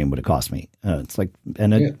ViewSonic screen would have cost me. It's like,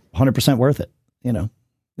 and 100% worth it,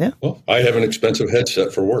 Yeah. Well, I have an expensive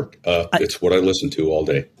headset for work. It's what I listen to all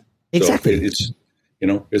day. Exactly. So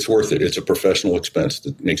it's worth it. It's a professional expense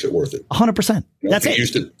that makes it worth it. 100%. That's it.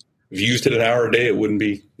 If you used it an hour a day, it wouldn't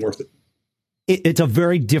be worth it. It's a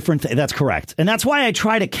very different thing. That's correct. And that's why I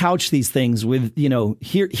try to couch these things with,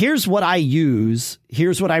 here's what I use,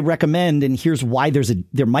 here's what I recommend, and here's why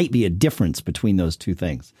there might be a difference between those two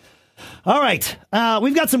things. All right.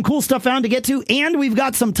 We've got some cool stuff found to get to, and we've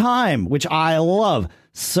got some time, which I love.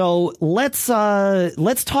 So let's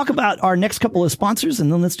talk about our next couple of sponsors, and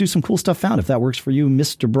then let's do some cool stuff found, if that works for you,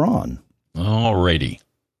 Mr. Braun. All righty.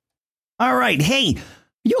 All right. Hey,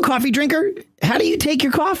 You a coffee drinker? How do you take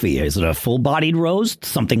your coffee? Is it a full-bodied roast,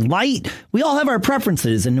 something light? We all have our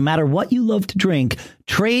preferences, and no matter what you love to drink,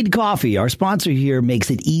 Trade Coffee, our sponsor here,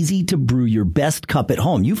 makes it easy to brew your best cup at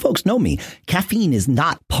home. You folks know me. Caffeine is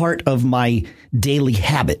not part of my daily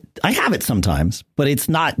habit. I have it sometimes, but it's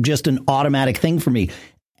not just an automatic thing for me.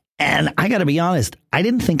 And I got to be honest, I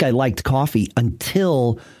didn't think I liked coffee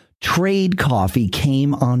until Trade Coffee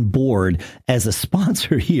came on board as a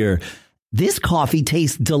sponsor here. This coffee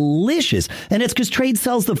tastes delicious, and it's because Trade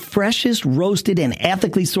sells the freshest roasted and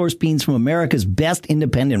ethically sourced beans from America's best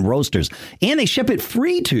independent roasters. And they ship it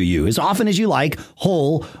free to you as often as you like,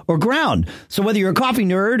 whole or ground. So whether you're a coffee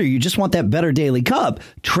nerd or you just want that better daily cup,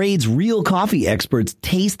 Trade's real coffee experts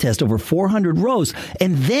taste test over 400 roasts,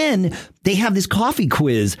 and then they have this coffee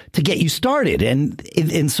quiz to get you started.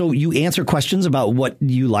 And so you answer questions about what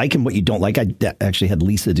you like and what you don't like. I actually had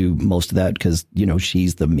Lisa do most of that because, you know,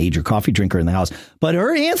 she's the major coffee drinker in the house. But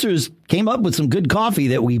her answers came up with some good coffee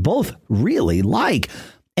that we both really like.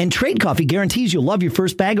 And Trade Coffee guarantees you'll love your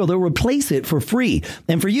first bag or they'll replace it for free.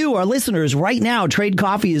 And for you, our listeners, right now, Trade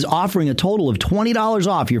Coffee is offering a total of $20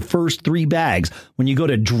 off your first 3 bags when you go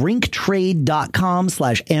to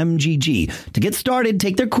drinktrade.com/MGG. To get started,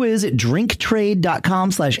 take their quiz at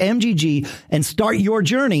drinktrade.com/MGG and start your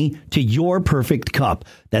journey to your perfect cup.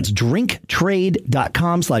 That's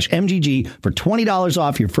drinktrade.com/MGG for $20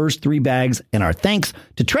 off your first 3 bags. And our thanks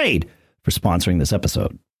to Trade for sponsoring this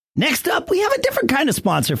episode. Next up, we have a different kind of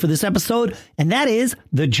sponsor for this episode, and that is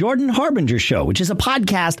The Jordan Harbinger Show, which is a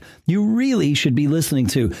podcast you really should be listening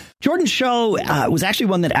to. Jordan's show was actually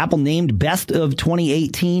one that Apple named Best of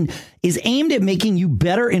 2018, is aimed at making you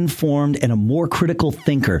better informed and a more critical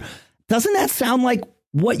thinker. Doesn't that sound like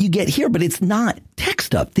what you get here? But it's not tech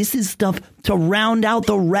stuff. This is stuff to round out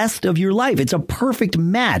the rest of your life. It's a perfect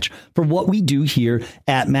match for what we do here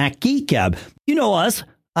at Mac Geek Gab. You know us,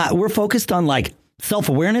 we're focused on like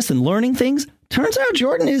self-awareness and learning things. Turns out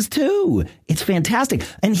Jordan is too. It's fantastic.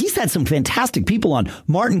 And he's had some fantastic people on.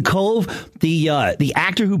 Martin Kove, the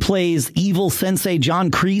actor who plays evil Sensei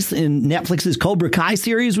John Kreese in Netflix's Cobra Kai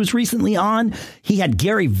series, was recently on. He had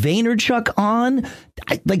Gary Vaynerchuk on.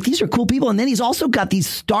 These are cool people. And then he's also got these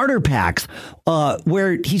starter packs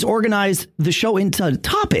where he's organized the show into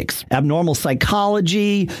topics: abnormal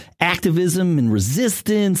psychology, activism and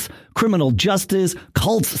resistance, criminal justice,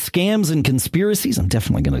 cults, scams, and conspiracies. I'm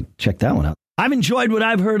definitely going to check that one out. I've enjoyed what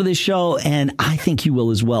I've heard of this show, and I think you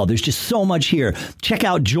will as well. There's just so much here. Check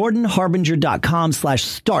out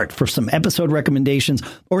jordanharbinger.com/start for some episode recommendations,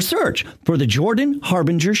 or search for The Jordan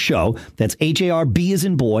Harbinger Show. That's HARB as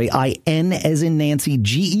in boy, IN as in Nancy,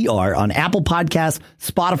 GER on Apple Podcasts,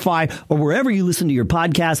 Spotify, or wherever you listen to your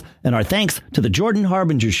podcasts. And our thanks to The Jordan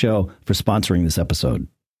Harbinger Show for sponsoring this episode.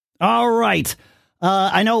 All right.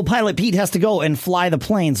 I know Pilot Pete has to go and fly the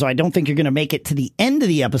plane, so I don't think you're going to make it to the end of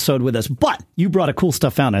the episode with us, but you brought a cool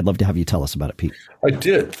stuff out. I'd love to have you tell us about it, Pete. I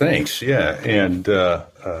did. Thanks. Yeah. And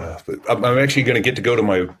I'm actually going to get to go to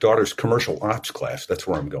my daughter's commercial ops class. That's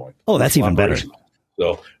where I'm going. Oh, that's even better.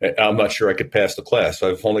 So I'm not sure I could pass the class.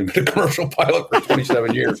 I've only been a commercial pilot for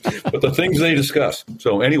 27 years, but the things they discuss.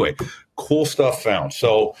 So anyway, cool stuff found.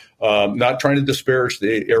 So not trying to disparage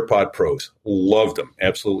the AirPod Pros. Loved them.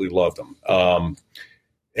 Absolutely loved them.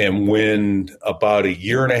 And when about a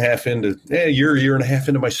year and a half into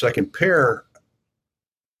my second pair,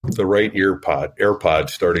 the right AirPod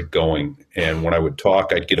started going. And when I would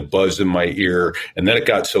talk, I'd get a buzz in my ear. And then it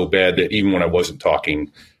got so bad that even when I wasn't talking,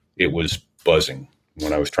 it was buzzing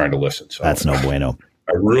when I was trying to listen. So that's no bueno.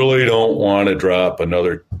 I really don't want to drop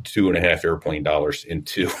another $2.5 airplane dollars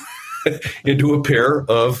into a pair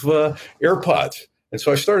of AirPods. And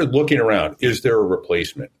so I started looking around. Is there a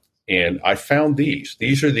replacement? And I found these.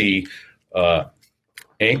 These are the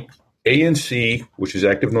ANC, which is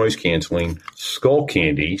active noise canceling, Skull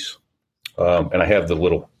Candies. And I have the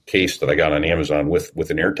little case that I got on Amazon with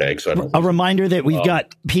an AirTag. So a reminder that we've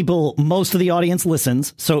got people, most of the audience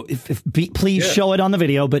listens. So please show it on the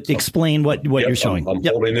video, but explain what you're showing. I'm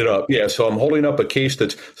holding it up. Yeah. So I'm holding up a case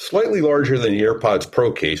that's slightly larger than the AirPods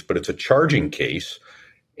Pro case, but it's a charging case,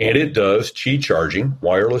 and it does Qi charging,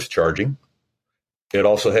 wireless charging. It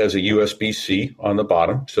also has a USB-C on the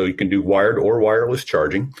bottom, so you can do wired or wireless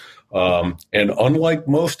charging. And unlike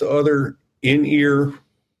most other in-ear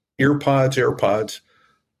AirPods,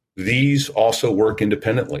 these also work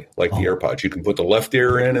independently, like the AirPods. You can put the left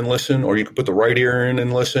ear in and listen, or you can put the right ear in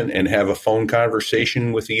and listen and have a phone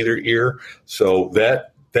conversation with either ear. So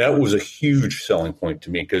that was a huge selling point to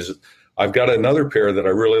me, because I've got another pair that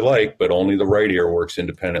I really like, but only the right ear works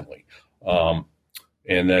independently.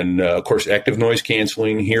 And then, of course, active noise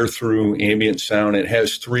canceling, hear through ambient sound. It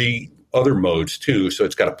has 3 other modes too. So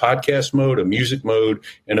it's got a podcast mode, a music mode,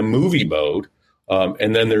 and a movie mode.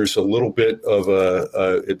 And then there's a little bit of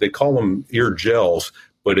they call them ear gels,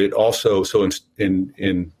 but it also, so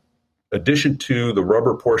in addition to the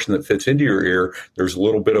rubber portion that fits into your ear, there's a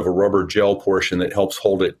little bit of a rubber gel portion that helps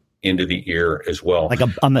hold it into the ear as well. Like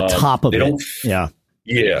on the top of it. Yeah.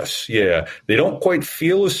 Yes. Yeah. They don't quite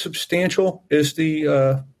feel as substantial as the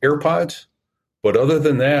AirPods. But other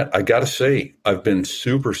than that, I got to say, I've been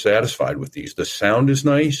super satisfied with these. The sound is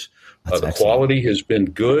nice. The quality has been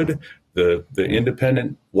good. The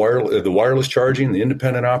independent wireless charging, the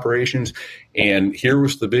independent operations. And here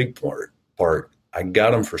was the big part. I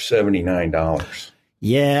got them for $79.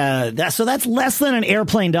 Yeah, so that's less than an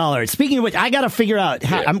airplane dollar. Speaking of which, I got to figure out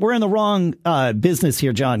how we're in the wrong business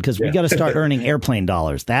here, John, because we got to start earning airplane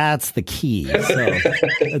dollars. That's the key. So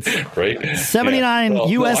it's right. 79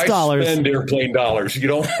 US dollars. Spend airplane dollars. You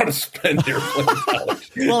don't want to spend airplane dollars.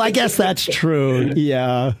 Well, I guess that's true.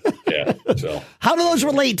 Yeah. Yeah. So how do those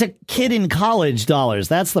relate to kid in college dollars?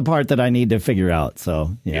 That's the part that I need to figure out.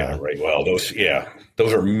 So yeah right. Well, those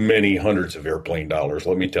are many hundreds of airplane dollars,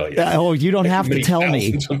 let me tell you. Oh, you don't have to tell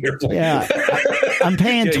me. Yeah. I'm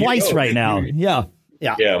paying twice right now. Yeah.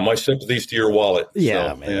 Yeah. Yeah. My sympathies to your wallet.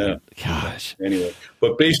 Yeah, so, man. Yeah. Gosh. Anyway,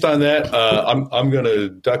 but based on that, I'm going to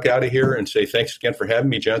duck out of here and say thanks again for having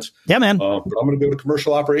me, gents. Yeah, man. But I'm going to go to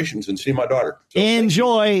commercial operations and see my daughter. So,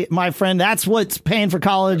 enjoy, my friend. That's what's paying for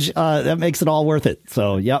college. That makes it all worth it.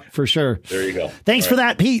 So, yep, for sure. There you go. Thanks for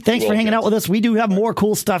that, Pete. Thanks for hanging out with us. We do have more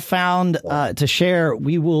cool stuff found to share.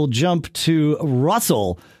 We will jump to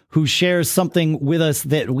Russell, who shares something with us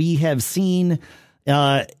that we have seen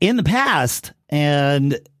in the past.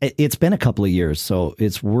 And it's been a couple of years, so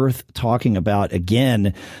it's worth talking about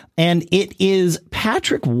again. And it is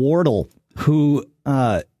Patrick Wardle, who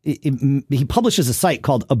he publishes a site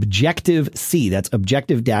called Objective-C. That's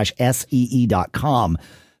objective-see.com.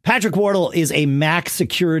 Patrick Wardle is a Mac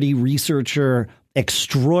security researcher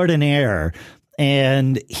extraordinaire,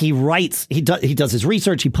 and he writes, he does his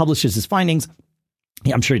research, he publishes his findings.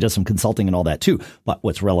 I'm sure he does some consulting and all that too. But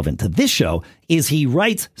what's relevant to this show is he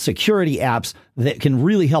writes security apps that can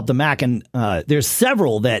really help the Mac. And there's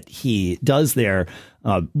several that he does there.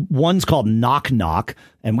 One's called Knock Knock.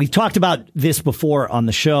 And we've talked about this before on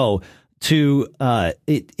the show. It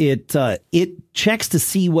checks to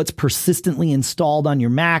see what's persistently installed on your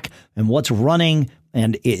Mac and what's running.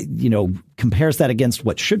 And it, compares that against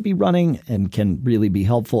what should be running and can really be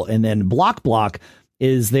helpful. And then Block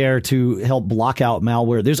is there to help block out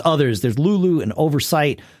malware. There's others. There's Lulu and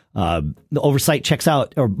Oversight. The Oversight checks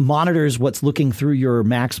out or monitors what's looking through your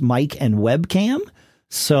Mac's mic and webcam.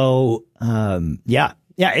 So, yeah,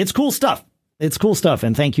 it's cool stuff. It's cool stuff.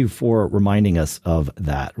 And thank you for reminding us of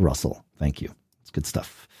that, Russell. Thank you. It's good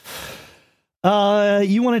stuff.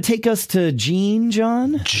 You want to take us to Gene,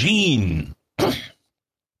 John? Gene. I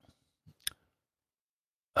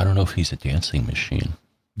don't know if he's a dancing machine.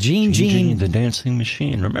 Gene, the dancing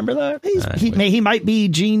machine. Remember that? He might be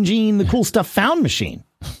Gene, the cool stuff found machine.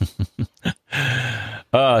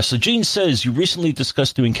 So Gene says, you recently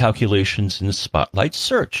discussed doing calculations in the Spotlight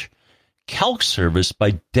search. Calc Service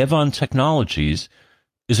by Devon Technologies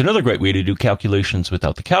is another great way to do calculations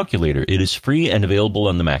without the calculator. It is free and available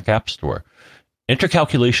on the Mac App Store. Enter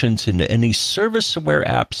calculations into any service-aware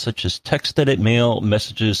apps such as TextEdit, Mail,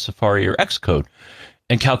 Messages, Safari, or Xcode,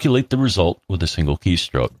 and calculate the result with a single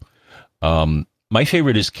keystroke. My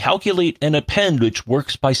favorite is Calculate and Append, which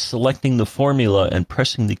works by selecting the formula and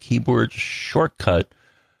pressing the keyboard shortcut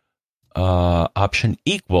option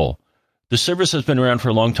equal. The service has been around for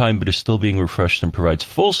a long time, but is still being refreshed and provides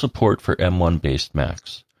full support for M1-based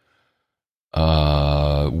Macs.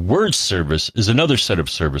 Word Service is another set of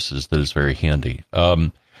services that is very handy.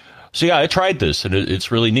 So yeah, I tried this, and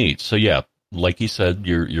it's really neat. So yeah, like you said,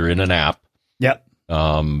 you're in an app. Yep.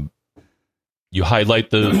 You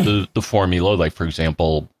highlight the formula, like for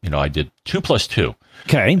example, I did 2 + 2.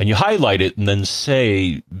 Okay. And you highlight it and then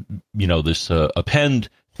say, this append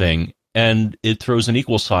thing, and it throws an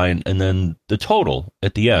equal sign and then the total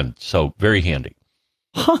at the end. So very handy.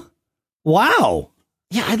 Huh. Wow.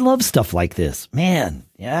 Yeah, I love stuff like this, man.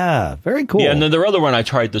 Yeah, very cool. Yeah, and then the other one, I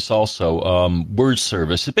tried this also, Word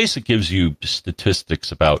Service. It basically gives you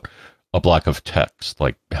statistics about a block of text,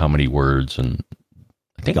 like how many words, and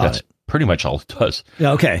I think that's pretty much all it does.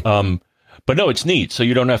 Yeah, okay. But no, it's neat. So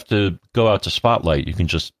you don't have to go out to Spotlight. You can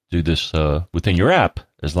just do this within your app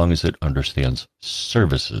as long as it understands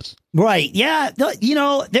services. Right. Yeah.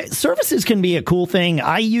 Services can be a cool thing.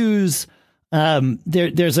 I use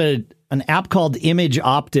there's an app called Image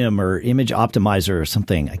Optim or Image Optimizer or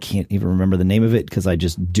something. I can't even remember the name of it because I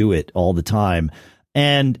just do it all the time.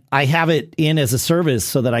 And I have it in as a service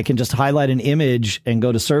so that I can just highlight an image and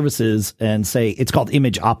go to services and say, it's called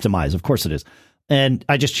Image Optimize. Of course it is. And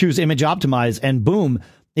I just choose Image Optimize and boom,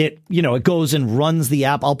 it goes and runs the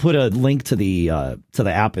app. I'll put a link to the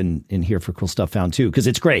app in here for Cool Stuff Found too, because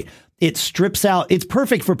it's great. It strips out. It's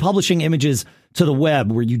perfect for publishing images to the web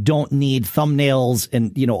where you don't need thumbnails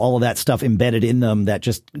and, all of that stuff embedded in them that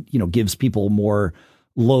just, gives people more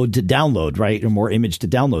load to download, right? Or more image to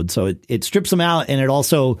download. So it strips them out, and it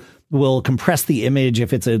also will compress the image.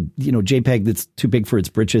 If it's a, JPEG that's too big for its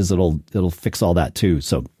britches, it'll fix all that too.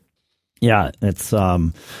 So yeah, it's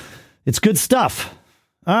good stuff.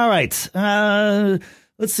 All right.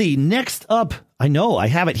 Let's see. Next up, I know I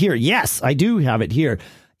have it here. Yes, I do have it here.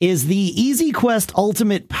 Is the EasyQuest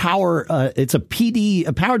Ultimate Power. It's a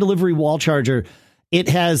power delivery wall charger. It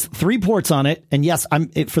has 3 ports on it. And yes,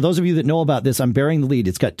 for those of you that know about this, I'm bearing the lead.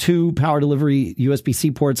 It's got 2 power delivery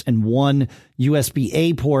USB-C ports and 1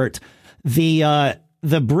 USB-A port. The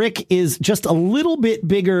brick is just a little bit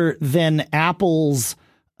bigger than Apple's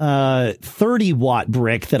 30-watt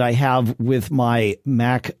brick that I have with my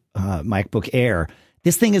MacBook Air.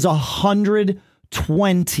 This thing is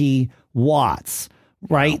 120 watts,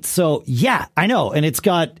 right? Wow. So yeah, I know. And it's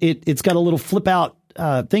got a little flip out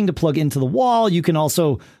thing to plug into the wall. You can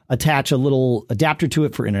also attach a little adapter to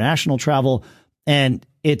it for international travel, and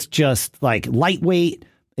it's just like lightweight.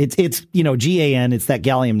 It's GaN. It's that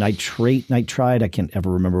gallium nitride. I can't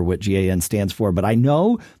ever remember what GaN stands for, but I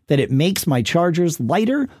know that it makes my chargers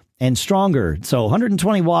lighter and stronger. So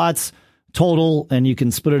 120 watts total, and you can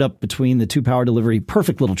split it up between the 2 power delivery.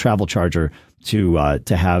 Perfect little travel charger to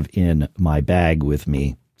have in my bag with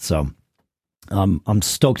me. So I'm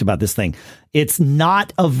stoked about this thing. It's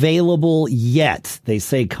not available yet. They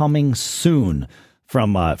say coming soon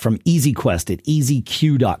from EasyQuest at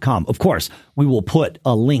easyq.com. Of course, we will put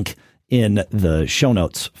a link in the show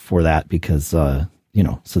notes for that because so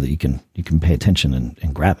that you can pay attention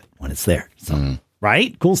and grab it when it's there. So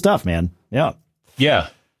right? Cool stuff, man. Yeah. Yeah.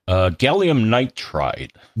 Gallium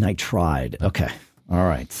nitride. Nitride. Okay. All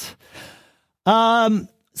right.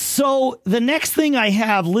 So the next thing I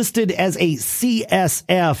have listed as a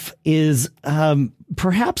CSF is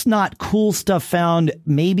perhaps not cool stuff found.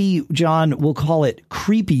 Maybe, John, we'll call it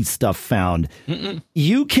creepy stuff found.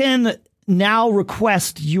 You can now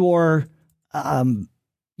request your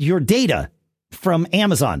data from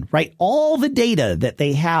Amazon, right? All the data that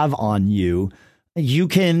they have on you, you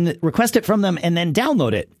can request it from them and then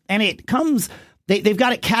download it. And it comes, they've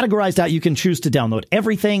got it categorized out. You can choose to download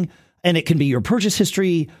everything. And it can be your purchase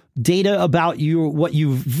history, data about you, what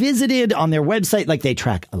you've visited on their website. Like they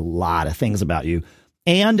track a lot of things about you.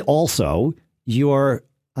 And also your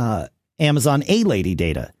Amazon A-Lady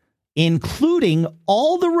data, including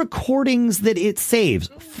all the recordings that it saves.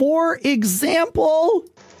 For example...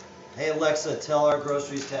 Hey, Alexa, tell our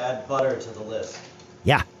groceries to add butter to the list.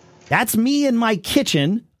 Yeah, that's me in my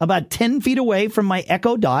kitchen about 10 feet away from my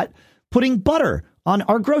Echo Dot putting butter on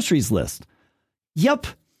our groceries list. Yep.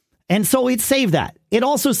 And so it saved that. It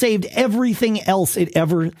also saved everything else it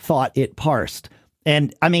ever thought it parsed.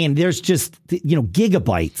 And I mean, there's just,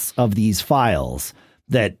 gigabytes of these files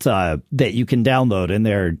that you can download. And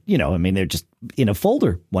they're, they're just in a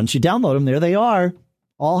folder. Once you download them, there they are,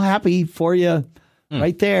 all happy for you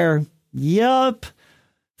right there. Yep.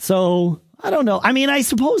 So I don't know. I mean, I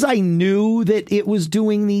suppose I knew that it was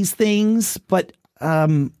doing these things, but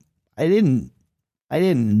I didn't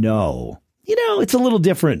know. It's a little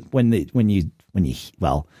different when you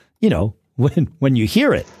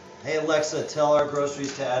hear it. Hey, Alexa, tell our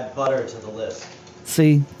groceries to add butter to the list.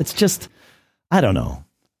 See, it's just, I don't know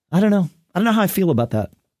how I feel about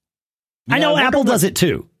that. Yeah, I know Apple does it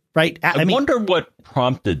too, right? I wonder what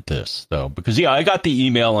prompted this though, because I got the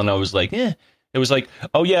email and I was like, it was like,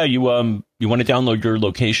 oh yeah, you want to download your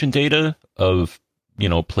location data of,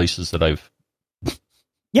 places that I've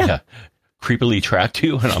creepily tracked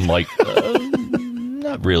you, and I'm like,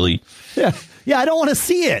 not really. Yeah, I don't want to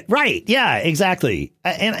see it. Right? Yeah, exactly.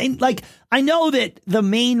 And I know that the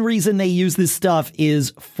main reason they use this stuff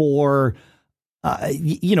is for,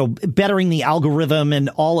 bettering the algorithm and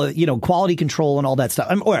all, quality control and all that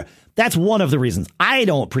stuff. Or that's one of the reasons. I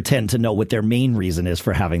don't pretend to know what their main reason is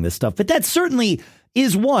for having this stuff, but that certainly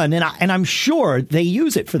is one. And I'm sure they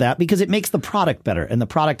use it for that because it makes the product better, and the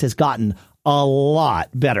product has gotten a lot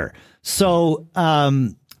better. So,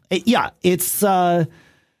 it's, I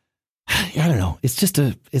don't know.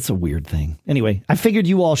 It's a weird thing. Anyway, I figured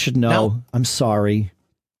you all should know. Now, I'm sorry.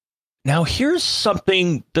 Now, here's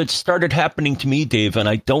something that started happening to me, Dave, and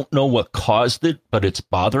I don't know what caused it, but it's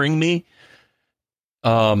bothering me.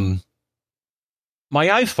 My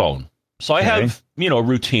iPhone, So I have, a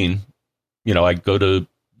routine. I go to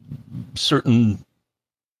certain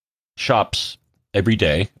shops every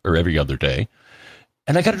day or every other day,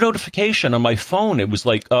 and I got a notification on my phone. It was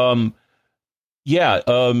like, you're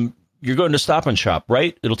going to Stop and Shop,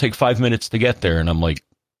 right? It'll take 5 minutes to get there. And I'm like,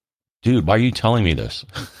 dude, why are you telling me this?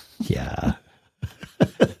 Yeah.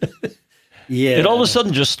 Yeah. It all of a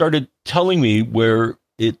sudden just started telling me where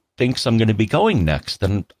it thinks I'm going to be going next.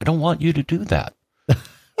 And I don't want you to do that.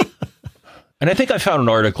 And I think I found an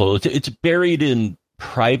article. It's buried in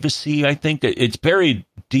privacy. I think it's buried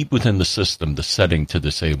deep within the system, the setting to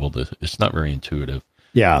disable this. It's not very intuitive.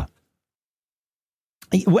 Yeah.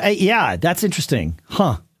 Yeah. That's interesting.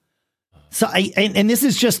 Huh. So and this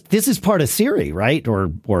is part of Siri, right?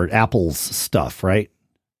 Or Apple's stuff, right?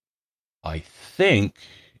 I think.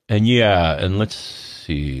 And let's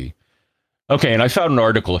see. Okay, and I found an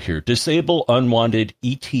article here. Disable unwanted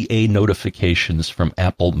ETA notifications from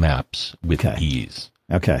Apple Maps with ease.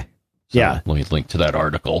 Okay. So let me link to that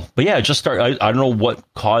article. But yeah, just start. I don't know what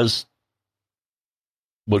caused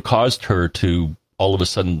her to all of a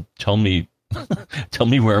sudden tell me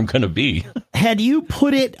where I'm going to be. Had you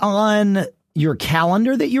put it on your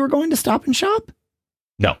calendar that you were going to Stop and Shop?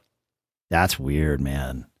 No. That's weird,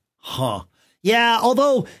 man. Huh. Yeah.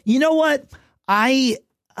 Although, you know what? I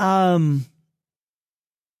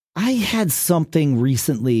had something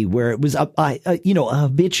recently where it was a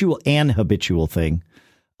habitual thing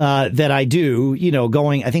that I do,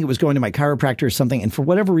 I think it was going to my chiropractor or something. And for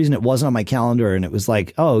whatever reason, it wasn't on my calendar. And it was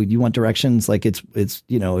like, oh, you want directions? Like it's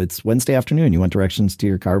Wednesday afternoon. You want directions to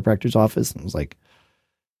your chiropractor's office? And I was like,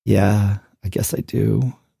 yeah, I guess I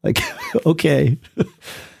do. Like, okay.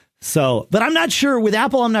 So, but I'm not sure with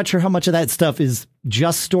Apple. I'm not sure how much of that stuff is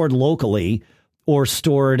just stored locally or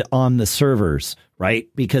stored on the servers, right?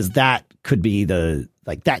 Because that could be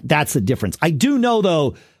that's the difference. I do know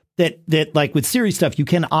though that like with Siri stuff, you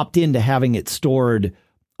can opt into having it stored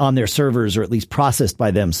on their servers or at least processed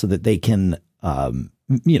by them so that they can,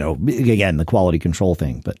 again, the quality control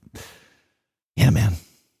thing. But yeah, man.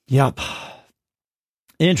 Yep.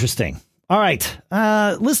 Interesting. All right.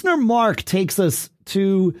 Listener Mark takes us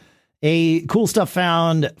to a cool stuff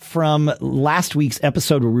found from last week's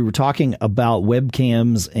episode where we were talking about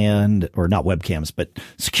webcams or not webcams, but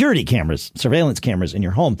security cameras, surveillance cameras in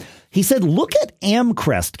your home. He said, look at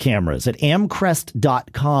Amcrest cameras at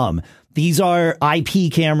amcrest.com. These are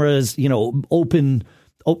IP cameras, open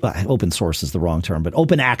source is the wrong term, but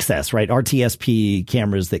open access, right? RTSP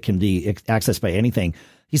cameras that can be accessed by anything.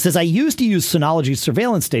 He says, I used to use Synology's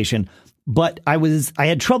surveillance station, but I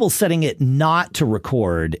had trouble setting it not to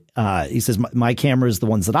record. He says, my cameras, the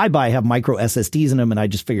ones that I buy, have micro SSDs in them, and I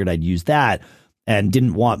just figured I'd use that and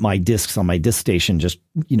didn't want my discs on my disk station just,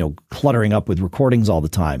 cluttering up with recordings all the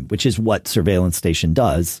time, which is what Surveillance Station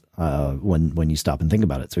does when you stop and think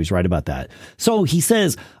about it. So he's right about that. So he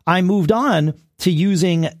says, I moved on to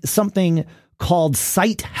using something called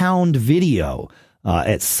Sighthound Video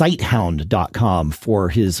at sighthound.com for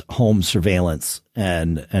his home surveillance.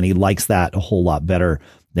 And he likes that a whole lot better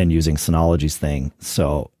than using Synology's thing.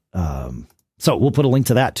 So we'll put a link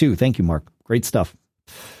to that too. Thank you, Mark. Great stuff.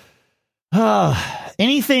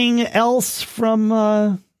 Anything else from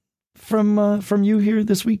you here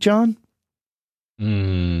this week, John?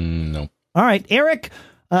 No. All right, Eric.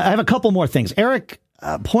 I have a couple more things. Eric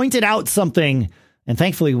pointed out something, and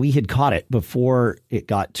thankfully we had caught it before it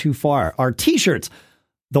got too far. Our t-shirts,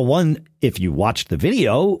 the one, if you watched the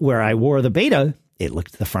video where I wore the beta,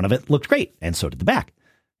 the front of it looked great. And so did the back.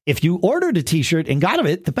 If you ordered a t-shirt and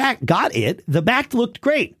the back looked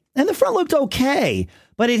great and the front looked okay,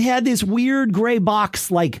 but it had this weird gray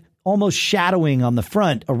box, like almost shadowing on the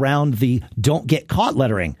front around the don't get caught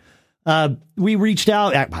lettering. We reached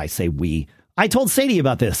out. I say we. I told Sadie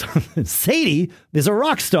about this. Sadie is a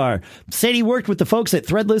rock star. Sadie worked with the folks at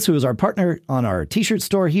Threadless, who is our partner on our t-shirt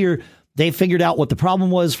store here. They figured out what the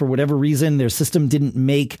problem was. For whatever reason, their system didn't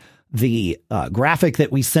make the graphic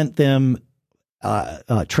that we sent them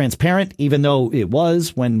transparent, even though it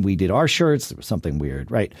was when we did our shirts. There was something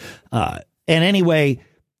weird, right? And anyway,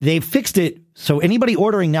 they fixed it. So anybody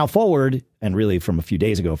ordering now forward, and really from a few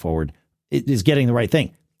days ago forward, it is getting the right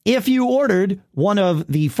thing. If you ordered one of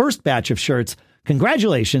the first batch of shirts,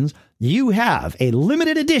 congratulations, you have a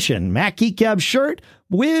limited edition Mac Geek Gab shirt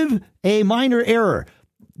with a minor error.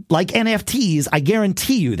 Like NFTs, I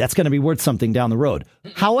guarantee you that's going to be worth something down the road.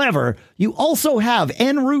 However, you also have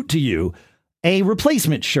en route to you a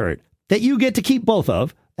replacement shirt that you get to keep both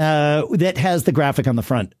of that has the graphic on the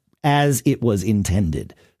front as it was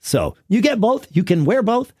intended. So you get both. You can wear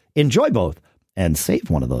both, enjoy both, and save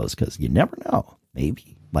one of those because you never know.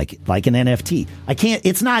 Maybe like an NFT.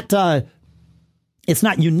 It's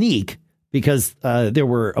not unique because there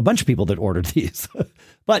were a bunch of people that ordered these,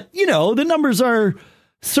 but the numbers are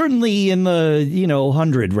certainly in the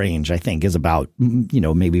 100 range. I think is about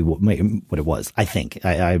maybe what it was. I think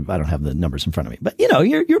I don't have the numbers in front of me, but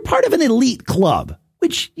you're part of an elite club,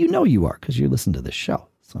 which you are because you listen to this show.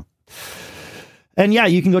 So, and yeah,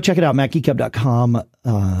 you can go check it out,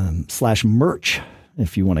 MacGeekGab.com/merch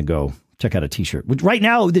if you want to go check out a t-shirt. Right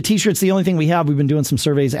now, the t-shirt's the only thing we have. We've been doing some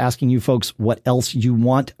surveys asking you folks what else you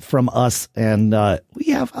want from us, and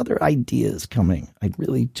we have other ideas coming. I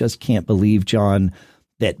really just can't believe, John,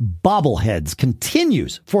 that bobbleheads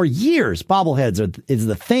continues for years. Bobbleheads is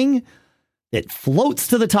the thing that floats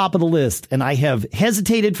to the top of the list, and I have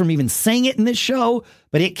hesitated from even saying it in this show,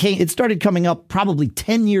 but it started coming up probably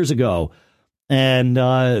 10 years ago, and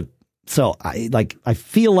so I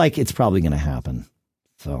feel like it's probably going to happen.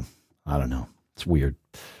 So I don't know. It's weird.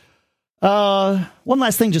 One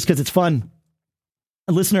last thing, just because it's fun.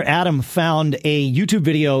 Listener Adam found a YouTube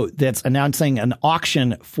video that's announcing an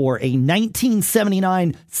auction for a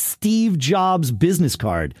 1979 Steve Jobs business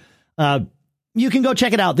card. You can go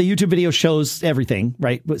check it out. The YouTube video shows everything,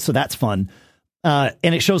 right? So that's fun. And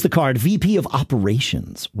it shows the card. VP of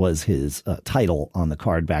Operations was his title on the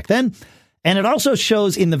card back then. And it also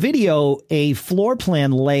shows in the video a floor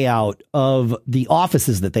plan layout of the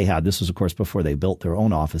offices that they had. This was, of course, before they built their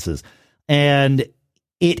own offices. And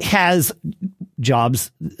it has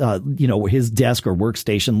Jobs, his desk or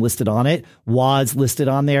workstation listed on it. Woz listed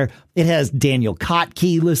on there. It has Daniel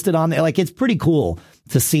Kotke listed on there. Like, it's pretty cool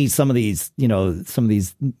to see some of these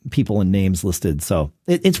people and names listed. So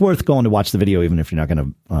it's worth going to watch the video, even if you're not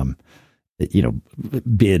going to,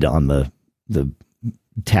 bid on the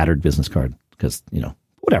tattered business card, because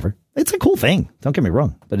whatever, it's a cool thing, don't get me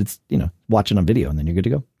wrong, but it's watching on video and then you're good to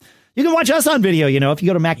go. You can watch us on video if you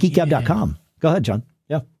go to MacGeekGab.com. Go ahead, John.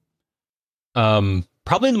 Yeah.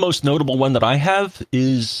 Probably the most notable one that I have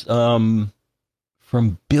is from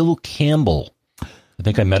Bill Campbell. I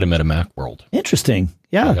think I met him at a Macworld. Interesting.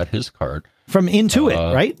 Yeah, I got his card from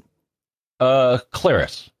Intuit, right?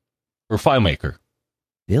 Claris or FileMaker.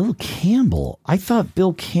 Bill Campbell. I thought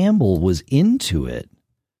Bill Campbell was Intuit.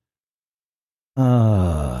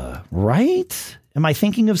 Right? Am I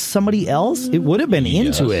thinking of somebody else? It would have been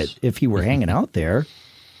Intuit if he were hanging out there,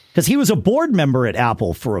 because he was a board member at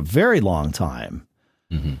Apple for a very long time.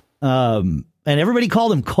 Mm-hmm. And everybody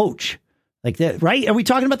called him Coach, like that, right? Are we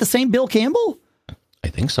talking about the same Bill Campbell? I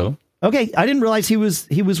think so. Okay, I didn't realize he was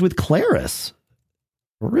with Claris.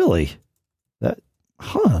 Really?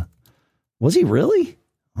 Was he really?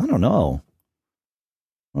 I don't know.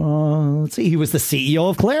 Let's see. He was the CEO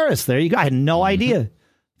of Claris. There you go. I had no idea.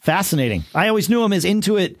 Fascinating. I always knew him as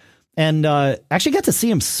Intuit, and actually got to see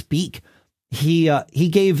him speak. He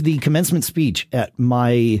gave the commencement speech at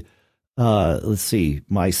my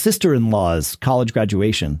my sister-in-law's college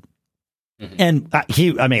graduation, and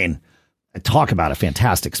talk about a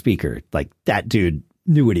fantastic speaker. Like, that dude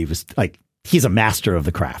knew what he was like. He's a master of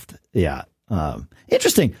the craft. Yeah.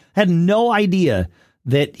 Interesting. Had no idea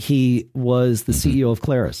that he was the CEO of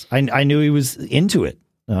Claris. I knew he was Intuit.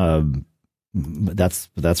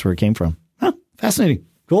 That's where it came from. Huh, fascinating.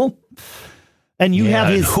 Cool. And you have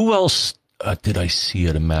his. Who else did I see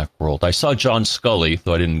at a Macworld? I saw John Scully,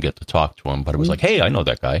 though I didn't get to talk to him, but it was like, hey, I know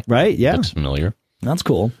that guy. Right. Yeah. Looks familiar. That's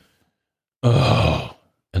cool. Oh,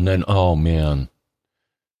 and then, oh man,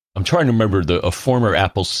 I'm trying to remember a former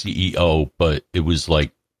Apple CEO, but it was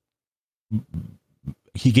like,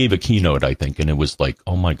 he gave a keynote, I think, and it was like,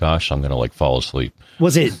 oh my gosh, I'm going to fall asleep.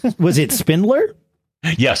 Was it Spindler?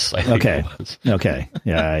 Yes. I think it was. Okay.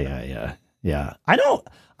 Yeah.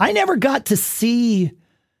 I never got to see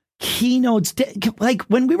keynotes. Like,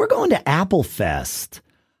 when we were going to Apple Fest,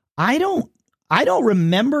 I don't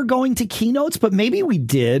remember going to keynotes, but maybe we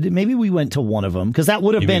did. Maybe we went to one of them, because that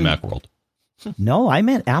would have been Macworld. No, I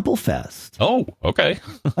meant Apple Fest. Oh, okay.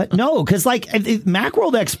 No, because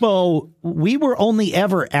Macworld Expo, we were only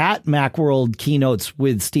ever at Macworld keynotes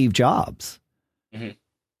with Steve Jobs. Mm-hmm.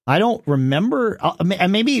 I don't remember.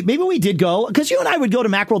 Maybe we did go, because you and I would go to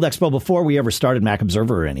Macworld Expo before we ever started Mac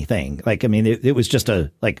Observer or anything. It was just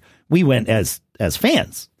we went as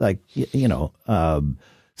fans,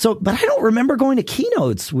 so, but I don't remember going to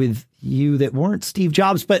keynotes with you that weren't Steve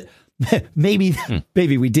Jobs, but maybe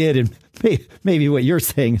we did. And maybe what you're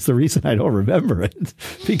saying is the reason I don't remember it,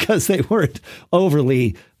 because they weren't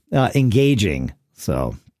overly engaging.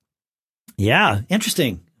 So yeah,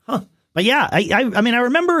 interesting. Huh. But yeah, I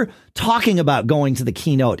remember talking about going to the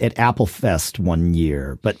keynote at Apple Fest one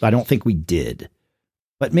year, but I don't think we did.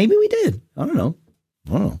 But maybe we did. I don't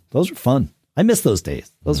know. Those are fun. I miss those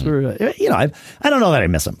days. Those were, I don't know that I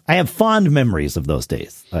miss them. I have fond memories of those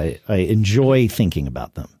days. I enjoy thinking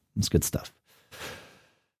about them. It's good stuff.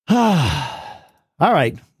 All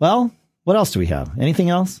right. Well, what else do we have? Anything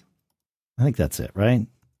else? I think that's it, right?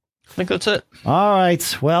 I think that's it. All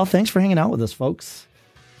right. Well, thanks for hanging out with us, folks.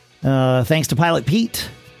 Thanks to Pilot Pete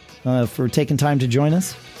for taking time to join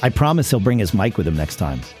us. I promise he'll bring his mic with him next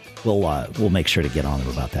time. We'll make sure to get on him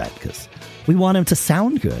about that because we want him to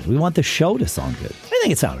sound good. We want the show to sound good. I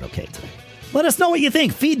think it sounded okay today. Let us know what you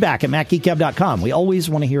think. Feedback at MacGeekGab.com. We always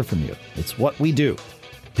want to hear from you. It's what we do.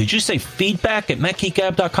 Did you say feedback at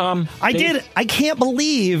MacGeekGab.com? I did. I can't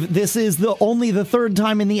believe this is only the third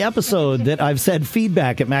time in the episode that I've said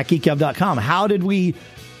feedback at MacGeekGab.com. How did we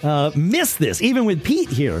miss this? Even with Pete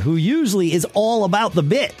here, who usually is all about the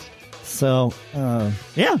bit. So,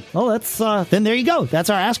 yeah. Well, that's then there you go. That's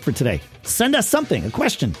our ask for today. Send us something, a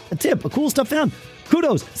question, a tip, a cool stuff found.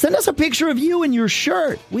 Kudos. Send us a picture of you in your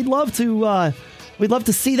shirt. We'd love to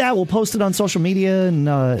see that. We'll post it on social media and,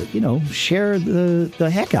 share the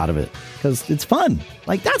heck out of it because it's fun.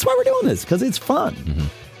 Like, that's why we're doing this, because it's fun.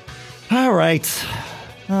 Mm-hmm. All right.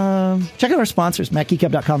 Check out our sponsors,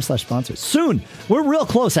 MacGeekGab.com/sponsors. Soon. We're real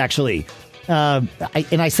close, actually.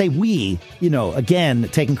 I say we, again,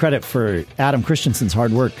 taking credit for Adam Christensen's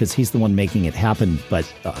hard work because he's the one making it happen. But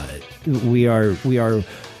we are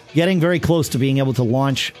getting very close to being able to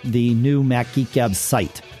launch the new Mac Geek Gab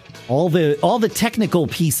site. All the technical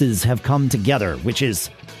pieces have come together, which is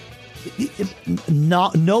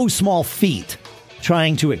no small feat.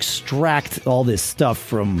 Trying to extract all this stuff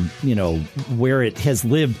from, where it has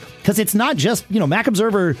lived. Because it's not just, Mac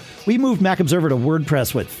Observer. We moved Mac Observer to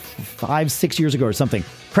WordPress, 5-6 years ago or something.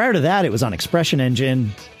 Prior to that, it was on Expression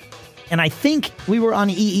Engine. And I think we were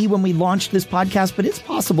on EE when we launched this podcast, but it's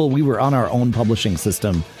possible we were on our own publishing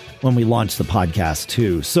system when we launched the podcast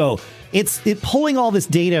too. So it's pulling all this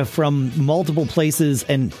data from multiple places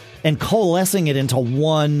and coalescing it into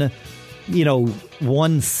one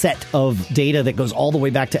set of data that goes all the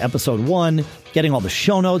way back to episode 1, getting all the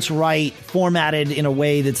show notes right, formatted in a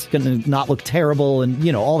way that's going to not look terrible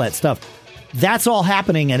and, all that stuff. That's all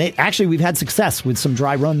happening. And we've had success with some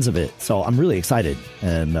dry runs of it. So I'm really excited.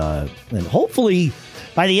 And hopefully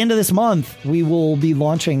by the end of this month, we will be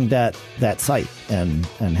launching that site and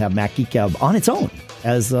have Mac Geek Gab on its own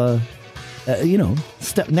as,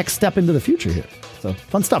 next step into the future here. So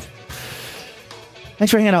fun stuff. Thanks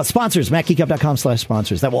for hanging out. Sponsors,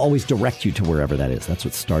 MacGeekGab.com/sponsors. That will always direct you to wherever that is. That's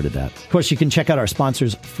what started that. Of course, you can check out our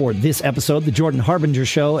sponsors for this episode, The Jordan Harbinger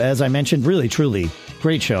Show. As I mentioned, really, truly,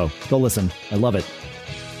 great show. Go listen. I love it.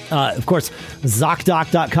 Of course,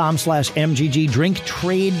 ZocDoc.com/MGG,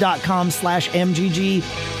 DrinkTrade.com/MGG,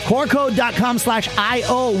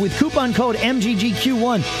 CoreCode.com/IO with coupon code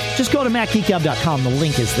MGGQ1. Just go to MacGeekGab.com. The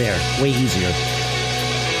link is there. Way easier.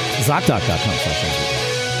 ZocDoc.com/MGG.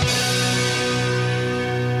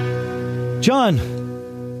 John,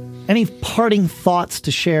 any parting thoughts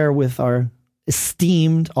to share with our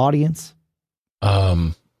esteemed audience?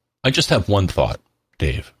 I just have one thought,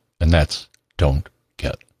 Dave, and that's don't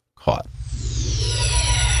get caught.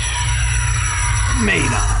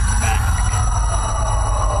 Made up.